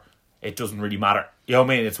therefore it doesn't really matter? You know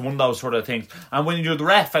what I mean? It's one of those sort of things. And when you're the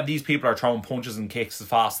ref and these people are throwing punches and kicks as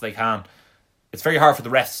fast as they can, it's very hard for the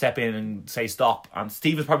ref to step in and say stop. And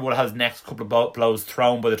Stephens probably would have had his next couple of blows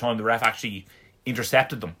thrown by the time the ref actually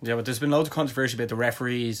intercepted them. Yeah, but there's been loads of controversy about the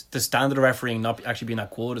referees, the standard of refereeing not actually being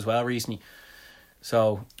that good as well recently.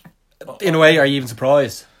 So, in a way, are you even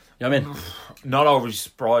surprised? You know what I mean? Not overly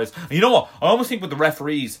surprised. And you know what? I almost think with the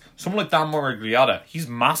referees, someone like Dan Miragliotta, he's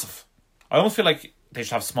massive. I almost feel like they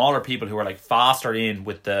should have smaller people who are like faster in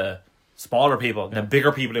with the smaller people, and then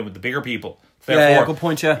bigger people in with the bigger people. Therefore, good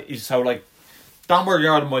point, yeah. So like, Dan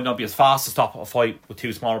Miragliotta might not be as fast to stop a fight with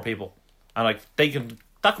two smaller people, and like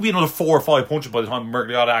that could be another 4 or 5 punches by the time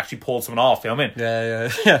Miragliotta actually pulls someone off. You know what I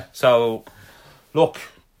mean? Yeah. So, look,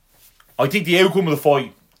 I think the outcome of the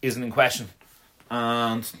fight isn't in question,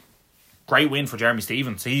 and great win for Jeremy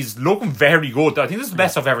Stephens. He's looking very good. I think this is the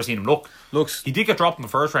best I've ever seen him look. He did get dropped in the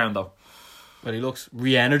first round though. But he looks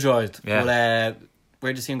re-energised. Yeah. Well,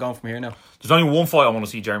 where do you see him going from here now? There's only one fight I want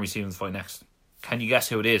to see Jeremy Stephens fight next. Can you guess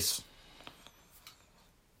who it is?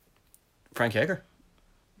 Frank Yeager?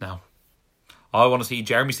 No. I want to see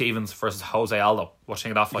Jeremy Stephens versus Jose Aldo. What do you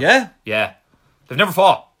think of that fight? Yeah? Yeah. They've never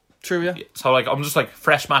fought. True, yeah. So like, I'm just like,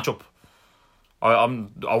 fresh matchup. I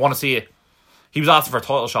want to see it. He was asking for a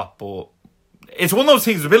title shot, but it's one of those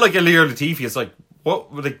things, it's a bit like Ilir Latifi. It's like,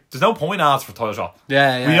 what? Like, there's no point asking for a title shot.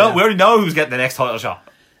 Yeah. We already know who's getting the next title shot.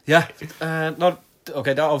 Yeah. That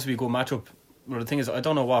obviously be a good matchup. But the thing is, I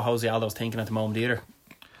don't know what Jose Aldo's thinking at the moment either.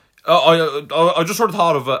 I just sort of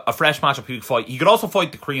thought of a fresh matchup he could fight. He could also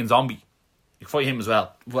fight the Korean Zombie. You could fight him as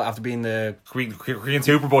well. Well, after being the Korean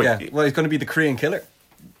Superboy. Yeah. Well, he's going to be the Korean killer.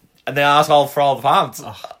 And they ask all for all the fans.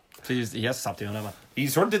 Oh, please, he has to stop doing that, man. He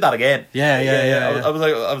sort of did that again. Yeah. I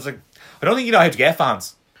was like, I don't think you know how to get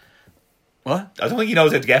fans. What? I don't think he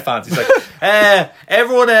knows how to get fans. He's like,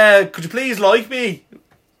 everyone, could you please like me?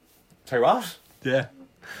 Sorry, what? Yeah.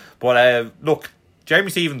 But look, Jeremy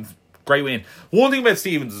Stephens, great win. One thing about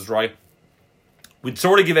Stephens is, right, we'd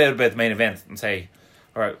sort of give out about the main event and say,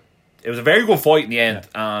 all right, it was a very good fight in the end.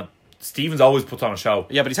 Yeah. Stephens always puts on a show.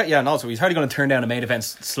 Yeah, but he's hardly going to turn down a main event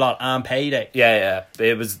slot and payday. Yeah.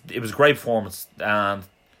 It was a great performance. And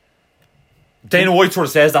Dana White sort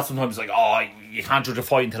of says that sometimes, like, oh, you can't judge a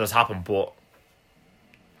fight until it's happened, but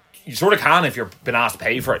you sort of can if you're been asked to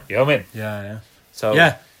pay for it. You know what I mean? Yeah. So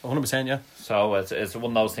yeah, 100%. Yeah. So it's one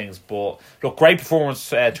of those things. But look, great performance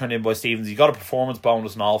turned in by Stephens. He got a performance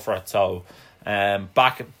bonus and all for it. So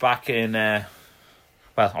back in.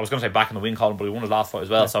 Well, I was going to say back in the win column, but he won his last fight as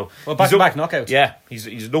well. So back knockouts. Yeah,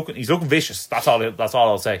 he's looking vicious. That's all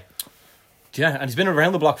I'll say. Yeah, and he's been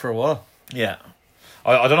around the block for a while. Yeah.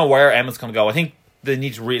 I don't know where Emmett's going to go. I think they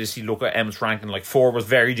need to really look at Emmett's ranking. Like 4 was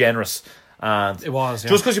very generous. And it was, yeah.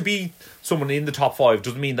 Just because you beat someone in the top 5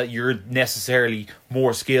 doesn't mean that you're necessarily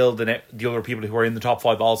more skilled than the other people who are in the top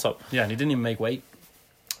 5 also. Yeah, and he didn't even make weight.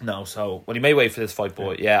 No, so he may wait for this fight,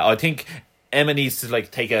 but yeah, I think Emmett needs to like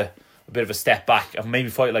take a bit of a step back and maybe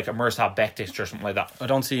fight like a Mirsad Bektic or something like that. I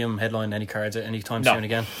don't see him headlining any cards anytime soon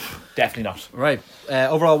again. Definitely not. Right.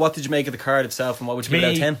 Overall, what did you make of the card itself, and what would you give it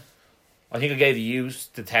out of 10? I think I gave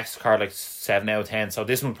the text card like 7 out of 10. So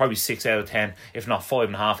this one probably 6 out of 10, if not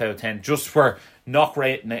 5.5 out of 10. Just for not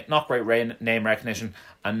great name recognition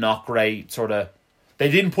and not great sort of. They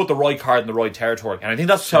didn't put the right card in the right territory, and I think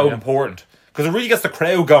that's so important because it really gets the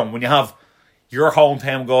crowd going when you have your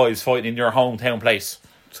hometown guys fighting in your hometown place.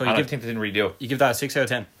 So I think they didn't really do it. You give that a 6 out of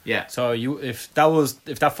 10. Yeah. So if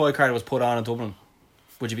that fight card was put on in Dublin,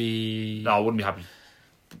 would you be? No, I wouldn't be happy.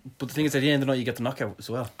 But the thing is, at the end of the night, you get the knockout as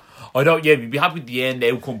well. I don't. Yeah, you'd be happy with the end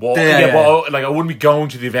outcome, but but like I wouldn't be going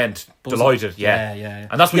to the event delighted. Yeah,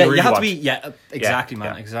 and that's what you really have watch. to be. Yeah, exactly,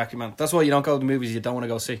 man. Exactly, man. That's why you don't go to the movies you don't want to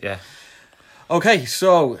go see. Yeah. Okay,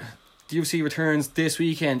 so the UFC returns this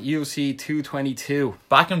weekend. UFC 222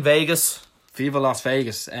 back in Vegas. Viva Las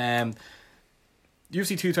Vegas. UFC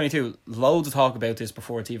 222. Loads of talk about this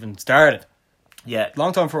before it's even started. Yeah,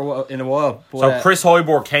 long time in a while. But, so Chris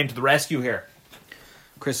Hoiberg came to the rescue here.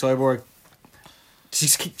 Chris Cyborg.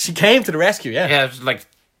 She came to the rescue, yeah. Yeah, like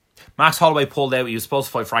Max Holloway pulled out. He was supposed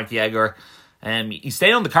to fight Frankie Edgar. He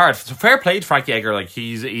stayed on the card. So fair play to Frankie Edgar. Like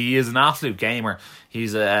he is an absolute gamer.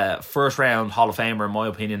 He's a first round Hall of Famer in my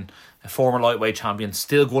opinion. A former lightweight champion.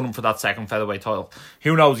 Still gunning for that second featherweight title.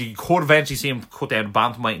 Who knows? You could eventually see him cut down to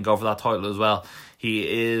bantamweight and go for that title as well.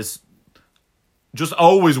 He is just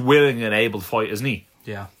always willing and able to fight, isn't he?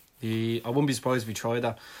 Yeah. I wouldn't be surprised if he tried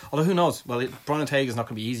that. Although, who knows? Well, Brian Ortega is not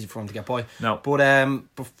going to be easy for him to get by. No. But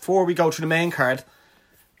before we go through the main card,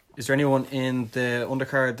 is there anyone in the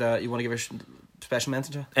undercard that you want to give a special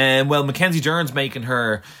mention to? Well, Mackenzie Dern's making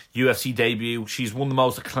her UFC debut. She's one of the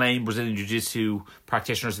most acclaimed Brazilian Jiu-Jitsu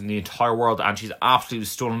practitioners in the entire world, and she's absolutely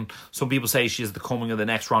stunning. Some people say she's the coming of the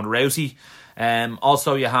next Ronda Rousey.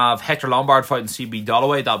 Also, you have Hector Lombard fighting CB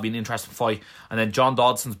Dollaway. That'll be an interesting fight. And then John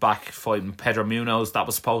Dodson's back fighting Pedro Munoz. That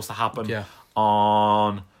was supposed to happen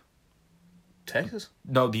on Texas?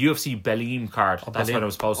 No, the UFC Berlin card. That's when it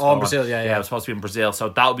was supposed to go Brazil, yeah. Yeah, it was supposed to be in Brazil. So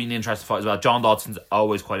that'll be an interesting fight as well. John Dodson's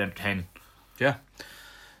always quite entertaining. Yeah.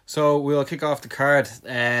 So we'll kick off the card.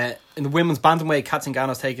 In the women's bantamweight, Kat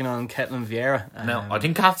Zingano's taking on Ketlen Vieira. No, I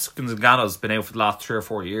think Kat Zingano's been out for the last 3 or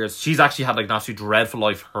 4 years. She's actually had like an absolute dreadful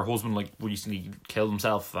life. Her husband like recently killed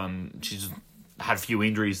himself, and she's had a few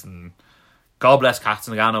injuries. And God bless Kat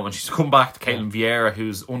Zingano, and she's come back to Ketlen Vieira,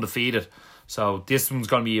 who's undefeated. So this one's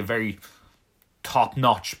going to be a very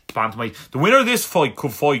top-notch bantamweight. The winner of this fight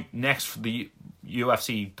could fight next for the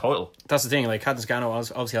UFC title. That's the thing. Like Kat Zingano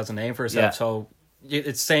obviously has a name for herself, so. It's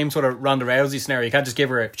the same sort of Ronda Rousey scenario. You can't just give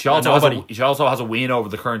her she also has a win over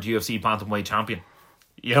the current UFC bantamweight champion.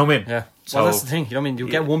 You know what I mean? Yeah. So, well, that's the thing. You know what I mean? You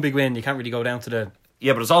get one big win, you can't really go down to the...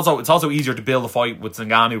 Yeah, but it's also easier to build a fight with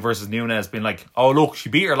Zingano versus Nunes, being like, oh look, she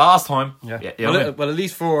beat her last time. Yeah. You know well, at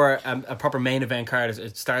least for a proper main event card,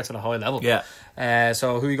 it starts at a high level. Yeah.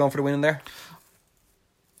 So who are you going for the win in there?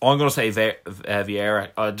 I'm going to say Vieira.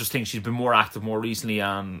 I just think she's been more active more recently,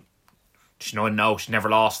 and she never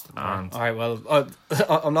lost. And all right, well,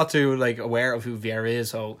 I'm not too aware of who Vieira is,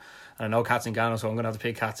 so I know Kat Zingano, so I'm going to have to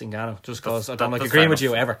pick Kat Zingano just because I don't agreeing with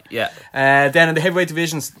you ever. Yeah. Then in the heavyweight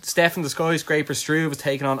divisions, Stefan the Skyscraper Struve is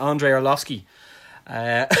taking on Andrei Arlovski.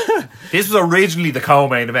 This was originally the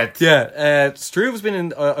co-main event. Yeah, Struve has been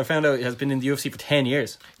in. I found out he has been in the UFC for 10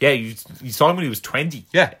 years. Yeah, you saw him when he was 20.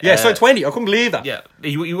 Yeah. So 20. I couldn't believe that. Yeah,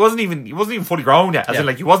 he wasn't even fully grown yet. As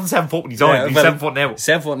in, he wasn't 7 foot when he's on. He's 7 foot now.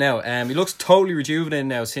 7 foot now. He looks totally rejuvenated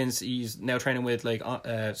now since he's now training with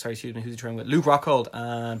who's he training with? Luke Rockhold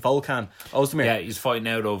and Volkan Ozdemir. Yeah, he's fighting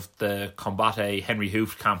out of the Combate Henry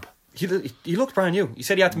Hooft camp. He looked brand new. He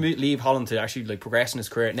said he had to leave Holland to actually progress in his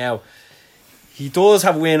career. Now, he does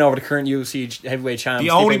have a win over the current UFC heavyweight champ. The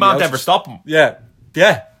only man to ever stop him. Yeah.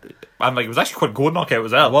 And it was actually quite a good knockout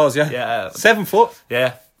as well. It was, yeah. Yeah. 7 foot.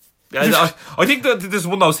 Yeah. I think that this is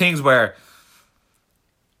one of those things where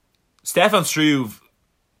Stefan Struve,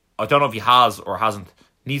 I don't know if he has or hasn't,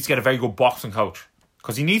 needs to get a very good boxing coach.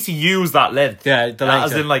 Because he needs to use that length. Yeah, the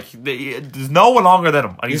length. As in, there's no one longer than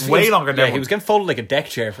him. And he's way longer than him. Yeah, he was getting folded like a deck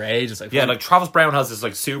chair for ages. Travis Brown has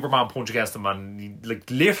this, Superman punch against him. And he,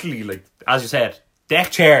 literally, as you said, deck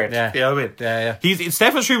chair. Yeah. You know what I mean? Yeah.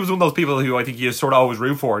 Stefan Struve was one of those people who I think you sort of always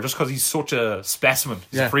root for, just because he's such a specimen.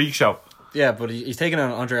 He's a freak show. Yeah, but he's taking on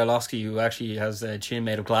Andrei Arlovski, who actually has a chin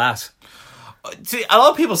made of glass. See, a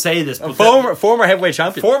lot of people say this, but former heavyweight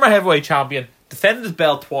champion, defended his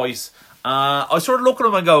belt twice. I sort of look at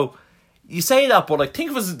him and go, you say that, but like,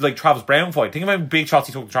 think of it as like Travis Brown fight. Think of how many big shots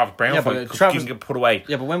he took the Travis Brown fight. Travis didn't get put away.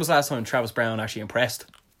 Yeah, but when was the last time Travis Brown actually impressed?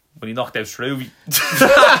 When he knocked out Struve.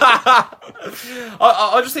 I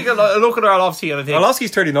just think, I look at Arlovsky and I think...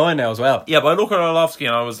 Arlovsky's 39 now as well. Yeah, but I look at Arlovsky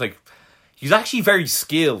and I was like, he's actually very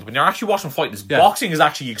skilled. When you're actually watching him fight, his boxing is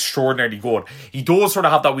actually extraordinarily good. He does sort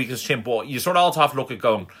of have that weakest chin, but you sort of also have to look at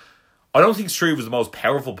going, I don't think Struve was the most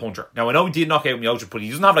powerful puncher. Now, I know he did knock out Miocic, but he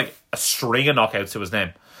doesn't have like a string of knockouts to his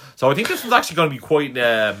name. So I think this was actually going to be quite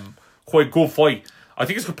a good fight. I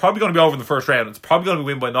think it's probably going to be over in the first round. It's probably going to be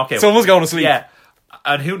win by knockout. Someone's going to sleep. Yeah.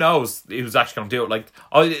 And who knows who's actually going to do it. Like,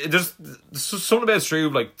 there's something about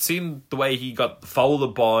Struve, like, seeing the way he got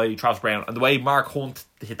folded by Travis Brown and the way Mark Hunt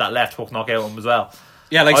hit that left hook knockout him as well.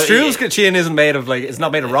 Yeah, like, Struve's chin isn't made of, like, it's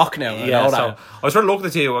not made of rock now. Yeah, so I sort of look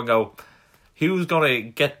at the two and go, who's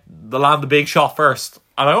going to land the big shot first?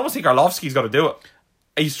 And I almost think Arlovsky's going to do it.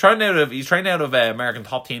 He's training out of American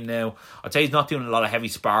Top Team now. I'd say he's not doing a lot of heavy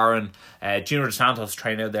sparring. Junior Dos Santos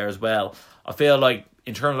training out there as well. I feel like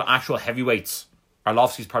in terms of actual heavyweights,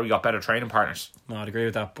 Arlovsky's probably got better training partners. No, I'd agree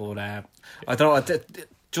with that, but I don't know.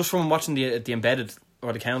 Just from watching the embedded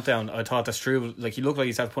or the countdown, I thought that Struve, like, he looked like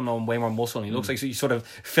he's had putting on way more muscle, and he looks like he's sort of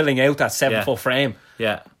filling out that 7-foot frame.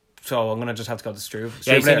 Yeah. So I'm gonna just have to go to Struve.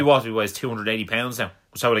 Yeah, he said he weighs 280 pounds now,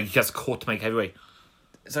 so like he gets cut to make heavyweight.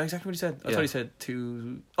 Is that exactly what he said? I thought he said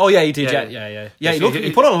 2... Oh, yeah, he did, yeah.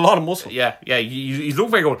 He put on a lot of muscle. Yeah, he's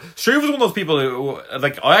looking very good. Struve was one of those people who,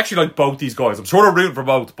 like, I actually like both these guys. I'm sort of rooting for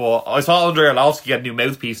both, but I saw Andrei Arlovsky get a new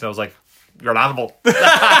mouthpiece, and I was like, you're an animal.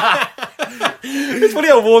 It's funny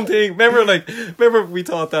how one thing... Remember we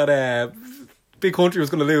thought that Big Country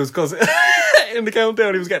was going to lose, because in the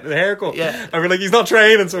countdown he was getting a haircut. Yeah. And we're like, he's not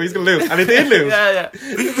training, so he's going to lose. And he did lose. Yeah.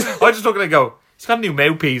 I just look at it and go, he's got a new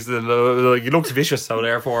mouthpiece and he looks vicious, so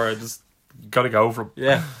therefore I just gotta go for him.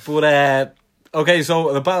 Yeah, but okay,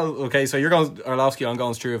 so the battle. Okay, so you're going Arlovsky, I'm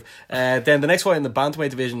going Struve. Then the next fight in the bantamweight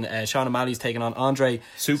division, Sean O'Malley's taking on Andre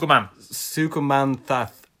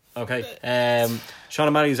Sukumanthath. Okay, Sean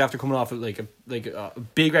O'Malley is after coming off like a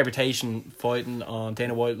big reputation fighting on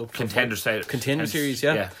Dana White. Contender Series, Contender Series,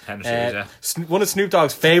 yeah. Contender Series, yeah. One of Snoop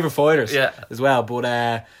Dogg's favourite fighters, yeah, as well.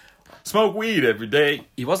 But smoke weed every day.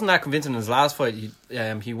 He wasn't that convincing in his last fight. He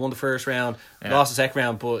won the first round, lost the second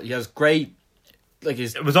round, but he has great. Like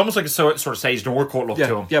it was almost like a sort of Sage Northcutt look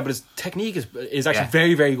to him. Yeah, but his technique is actually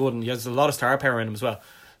very, very good, and he has a lot of star power in him as well.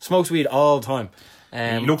 Smokes weed all the time.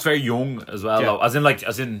 He looks very young as well, though. As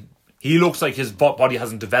in, he looks like his body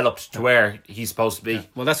hasn't developed to where he's supposed to be. Yeah.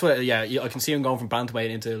 Well, that's what. Yeah, I can see him going from bantamweight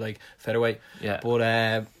into like featherweight. Yeah, but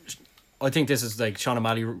I think this is like Sean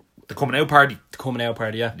O'Malley. The coming out party.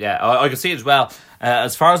 Yeah. Yeah, I can see it as well.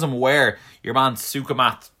 As far as I'm aware, your man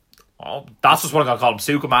Sukumat. Oh, that's just what I'm going to call him,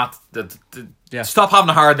 Sukumat. Stop having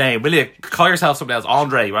a hard name, will you? Call yourself something else.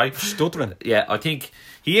 Andre, right? Stuttering. Yeah, I think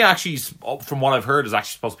he actually, from what I've heard, is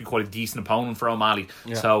actually supposed to be quite a decent opponent for O'Malley.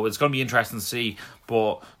 Yeah. So it's going to be interesting to see.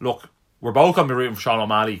 But look, we're both going to be rooting for Sean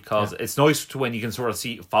O'Malley because it's nice to when you can sort of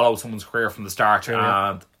follow someone's career from the start. True,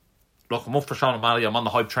 and look, I'm up for Sean O'Malley. I'm on the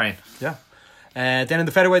hype train. Yeah. Then in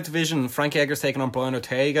the featherweight division, Frankie Edgar's taking on Brian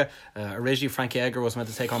Ortega. Originally, Frankie Edgar was meant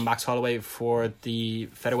to take on Max Holloway for the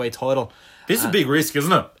featherweight title. This is a big risk,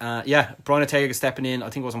 isn't it? Yeah, Brian Ortega stepping in. I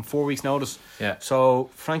think it was on 4 weeks' notice. Yeah. So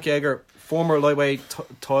Frankie Edgar, former lightweight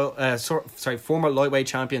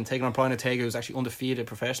champion, taking on Brian Ortega, who's actually undefeated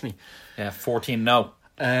professionally. Yeah,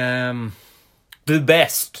 14-0. The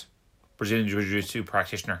best Brazilian Jiu-Jitsu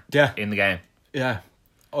practitioner. In the game. Yeah,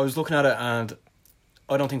 I was looking at it and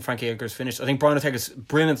I don't think Frankie Edgar's finished. I think Brian Ortega's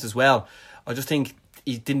brilliant as well. I just think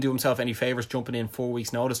he didn't do himself any favours jumping in 4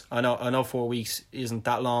 weeks' notice. I know 4 weeks isn't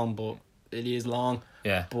that long, but it is long.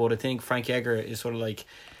 Yeah. But I think Frankie Edgar is sort of like...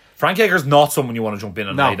 Frankie Edgar's not someone you want to jump in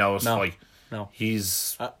and lay notice. No.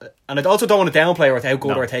 He's... and I also don't want to downplay how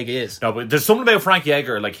good Ortega is. No, but there's something about Frankie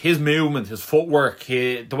Edgar, like his movement, his footwork,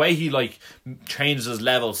 the way he like changes his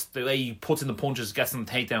levels, the way he puts in the punches, gets in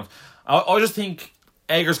the takedowns. I just think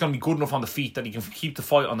Edgar's going to be good enough on the feet that he can keep the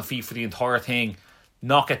fight on the feet for the entire thing,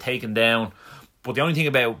 not get taken down. But the only thing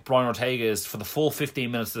about Brian Ortega is for the full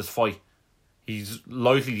 15 minutes of this fight, he's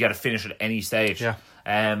likely to get a finish at any stage. Yeah.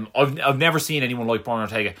 I've never seen anyone like Brian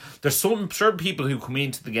Ortega. There's certain people who come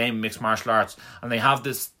into the game of mixed martial arts and they have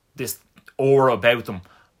this aura about them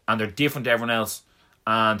and they're different to everyone else.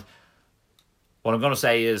 And what I'm going to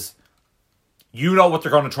say is, you know what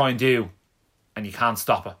they're going to try and do and you can't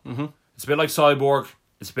stop it. Mm-hmm. It's a bit like Cyborg.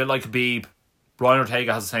 It's a bit like Khabib. Brian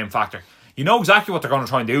Ortega has the same factor. You know exactly what they're going to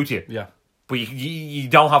try and do to you. Yeah. But you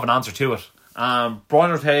don't have an answer to it.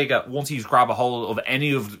 Brian Ortega, once he's grab a hold of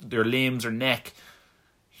any of their limbs or neck,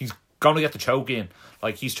 he's going to get the choke in.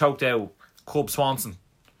 Like, he's choked out Cub Swanson.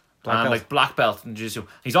 Black belt in jiu-jitsu.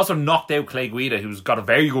 He's also knocked out Clay Guida, who's got a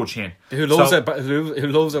very good chin. Who loves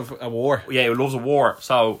a war. Yeah, who loves a war.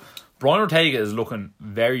 So Brian Ortega is looking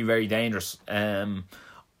very, very dangerous.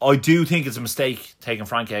 I do think it's a mistake taking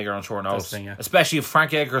Frank Edgar on short notice. Especially if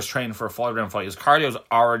Frank Edgar is training for a 5-round fight. His cardio's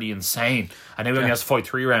already insane. And now he only has to fight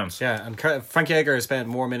 3 rounds. Yeah, and Frank Edgar has spent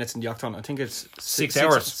more minutes in the octagon. I think it's 6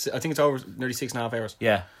 hours. I think it's over nearly 6.5 hours.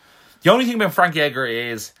 Yeah. The only thing about Frank Edgar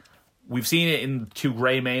is we've seen it in 2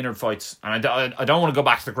 Gray Maynard fights. And I don't want to go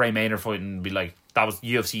back to the Gray Maynard fight and be like, that was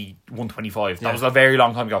UFC 125. That was a very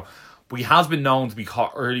long time ago. But he has been known to be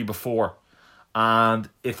caught early before. And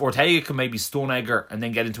if Ortega can maybe stun Edgar and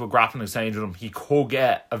then get into a grappling exchange with him, he could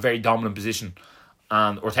get a very dominant position.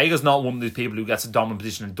 And Ortega's not one of these people who gets a dominant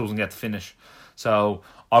position and doesn't get the finish. So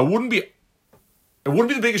it wouldn't be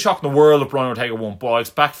the biggest shock in the world if Brian Ortega won, but I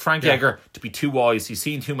expect Frank Edgar to be too wise. He's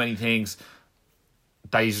seen too many things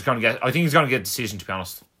that he's just going to get. I think he's going to get a decision, to be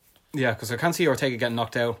honest. Yeah, because I can't see Ortega getting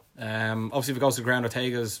knocked out. Obviously, if it goes to the ground,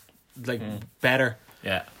 Ortega's better.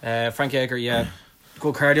 Yeah. Frank Edgar,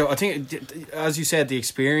 good cardio. I think, as you said, the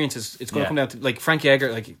experience it's going to come down to Frank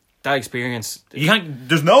Edgar, that experience.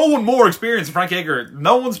 There's no one more experienced than Frank Edgar.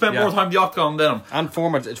 No one spent more time in the octagon than him. And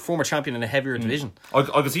former champion in a heavier division. I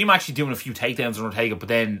could see him actually doing a few takedowns on Ortega, but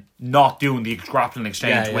then not doing the grappling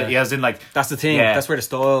exchange. As in, that's the thing. That's where the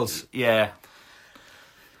styles. Yeah.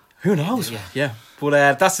 Who knows? Yeah.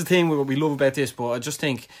 But that's the thing what we love about this. But I just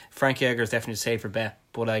think Frank Edgar is definitely a safer bet.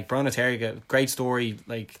 But Brian Ortega, great story.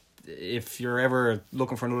 If you're ever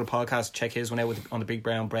looking for another podcast, check his one out on the Big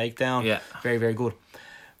Brown Breakdown. Yeah. Very, very good.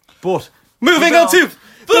 But moving on to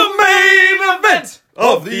the main event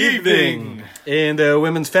of the evening. In the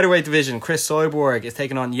women's featherweight division, Chris Cyborg is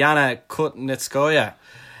taking on Yana Kunitskaya.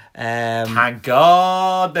 Thank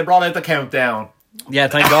God they brought out the countdown. Yeah,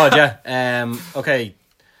 thank God, yeah. Okay.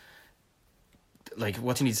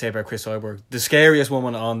 What do you need to say about Chris Cyborg? The scariest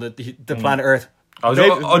woman on the planet Earth. I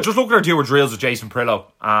was just looking at her do her drills with Jason Perillo,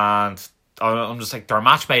 and I'm just like, they're a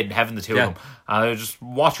match made in heaven, the two of them. And I just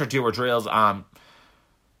watch her do her drills, and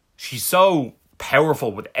she's so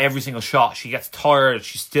powerful with every single shot. She gets tired,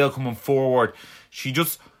 she's still coming forward. She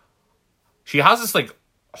has this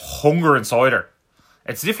hunger inside her.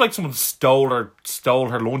 It's as if someone stole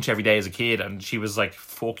her lunch every day as a kid, and she was like,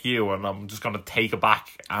 "Fuck you," and I'm just gonna take it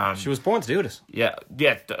back. And she was born to do this. Yeah.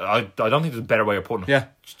 I don't think there's a better way of putting it. Yeah,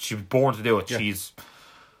 she was born to do it. Yeah. She's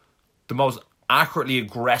the most accurately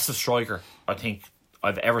aggressive striker I think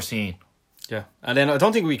I've ever seen. Yeah, and then I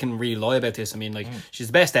don't think we can really lie about this. I mean, she's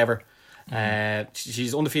the best ever.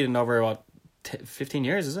 She's undefeated in over 15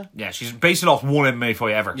 years, is it? Yeah, she's basically lost one MMA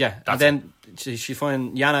fight ever. Yeah, and then she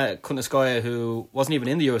found Yana Kunitskaya, who wasn't even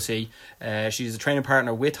in the UFC. She's a training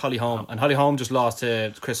partner with Holly Holm, and Holly Holm just lost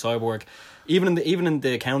to Chris Cyborg. Even in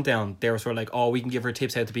the countdown, they were sort of "Oh, we can give her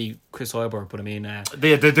tips how to beat Chris Cyborg." But I mean,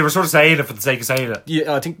 they were sort of saying it for the sake of saying it.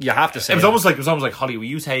 Yeah, I think you have to say it. It was almost like Holly, will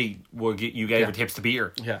you say you gave her tips to beat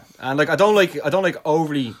her? Yeah, and I don't like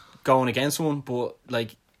overly going against someone, but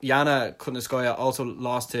Yana Kunitskaya also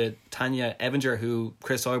lost to Tanya Evinger, who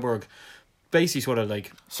Chris Cyborg basically sort of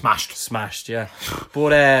smashed, yeah. But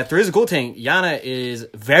there is a good thing. Yana is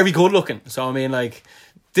very good looking, so I mean,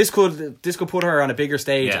 this could put her on a bigger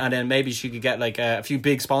stage, and then maybe she could get a few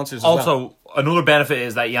big sponsors. Also, another benefit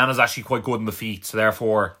is that Yana's actually quite good in the feet, so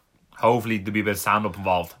therefore, hopefully there'll be a bit of stand up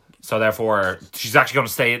involved. So therefore, she's actually going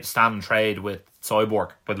to stand and trade with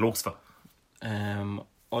Cyborg by the looks of it.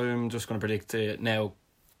 I'm just going to predict now.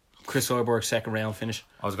 Chris Cyborg second round finish.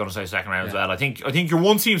 I was going to say second round as well. I think your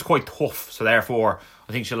one seems quite tough, so therefore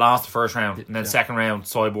I think she'll last the first round, and then second round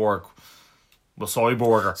Cyborg will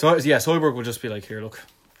Cyborg her. So Cyborg will just be like, here, look,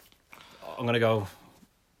 I'm going to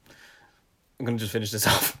just finish this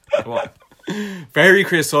off. What? Very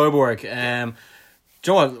Chris Cyborg. Do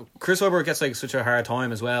you know what? Chris Cyborg gets such a hard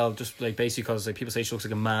time as well, just basically because people say she looks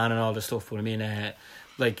like a man and all this stuff. But I mean,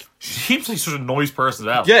 she seems like such a nice person as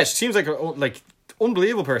well. Yeah, she seems like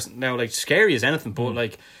unbelievable person. Now, scary as anything,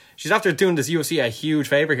 but she's after doing this UFC a huge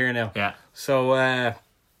favour here now. Yeah. So I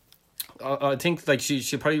think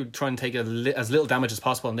she'll probably try and take as little damage as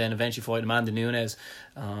possible, and then eventually fight Amanda Nunes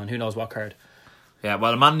on who knows what card. Yeah,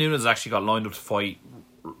 well, Amanda Nunes actually got lined up to fight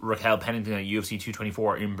Raquel Pennington at UFC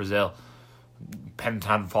 224 in Brazil. Pennington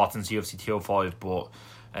hadn't fought since UFC 205, but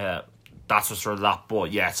that's just sort of that.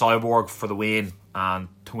 But yeah, Cyborg for the win and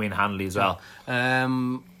to win handily as well.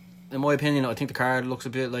 In my opinion, I think the card looks a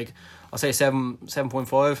bit I'll say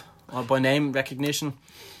 7.5 by name recognition.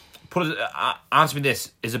 Answer me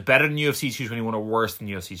this: is it better than UFC 221 or worse than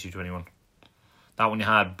UFC 221? That one you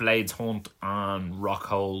had Blades Hunt and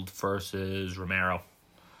Rockhold versus Romero.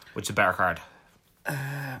 Which is a better card?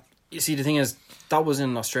 You see, the thing is, that was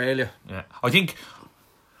in Australia. Yeah, I think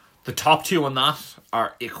the top two on that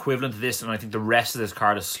are equivalent to this, and I think the rest of this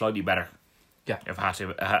card is slightly better. Yeah. If I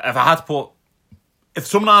had to put, if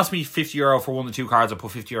someone asked me €50 for one of the two cards, I'd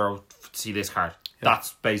put €50 to see this card. Yeah.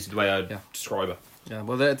 That's basically the way I'd describe it. Yeah,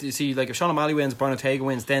 well, you see, like if Sean O'Malley wins, Brian Ortega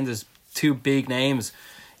wins, then there's two bigger names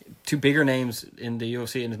in the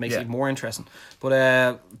UFC, and it makes it even more interesting.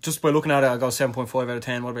 But just by looking at it, I'll go 7.5 out of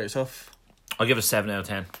 10. What about yourself? I'll give it a 7 out of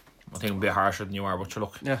 10. I think I'm a bit harsher than you are, but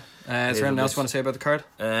look. Yeah. Is there anything else you want to say about the card?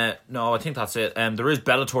 No, I think that's it. There is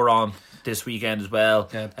Bellator on this weekend as well.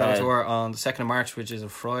 Yeah, Bellator on the 2nd of March, which is a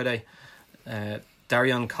Friday.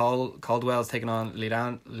 Darion Caldwell's taking on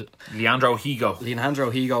Leandro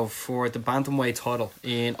Higo for the bantamweight title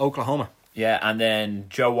in Oklahoma. Yeah, and then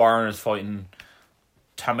Joe Warren is fighting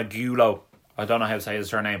Tamagulo, I don't know how to say his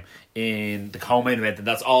surname, in the co-main event, and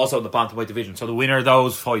that's also the bantamweight division. So the winner of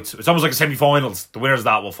those fights, it's almost like a semi-finals. The winners of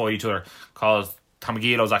that will fight each other, because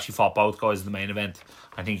Tamagulo's actually fought both guys in the main event.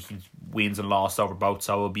 I think he wins and lost over both,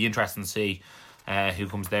 so it'll be interesting to see who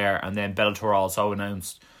comes there. And then Bellator also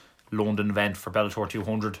announced London event for Bellator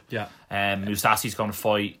 200. Yeah. Mousasi's going to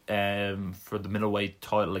fight for the middleweight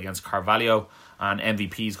title against Carvalho, and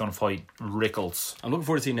MVP is going to fight Rickles. I'm looking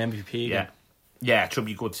forward to seeing MVP again. Yeah, it should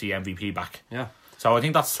be good to see MVP back. Yeah. So I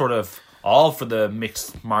think that's sort of all for the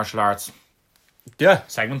mixed martial arts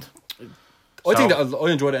segment. I think that I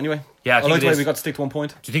enjoyed it anyway. Yeah, I like the way we got to stick to 1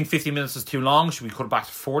 point. Do you think 50 minutes is too long? Should we cut it back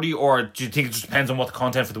to 40? Or do you think it just depends on what the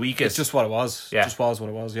content for the week is? It's just what it was. Yeah. It just was what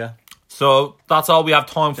it was, yeah. So that's all we have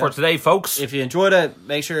time for today, folks. If you enjoyed it,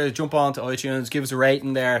 make sure to jump on to iTunes, give us a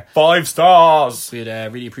rating there. 5 stars. We'd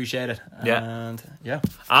really appreciate it. Yeah. And yeah.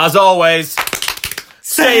 As always,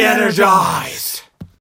 stay energized.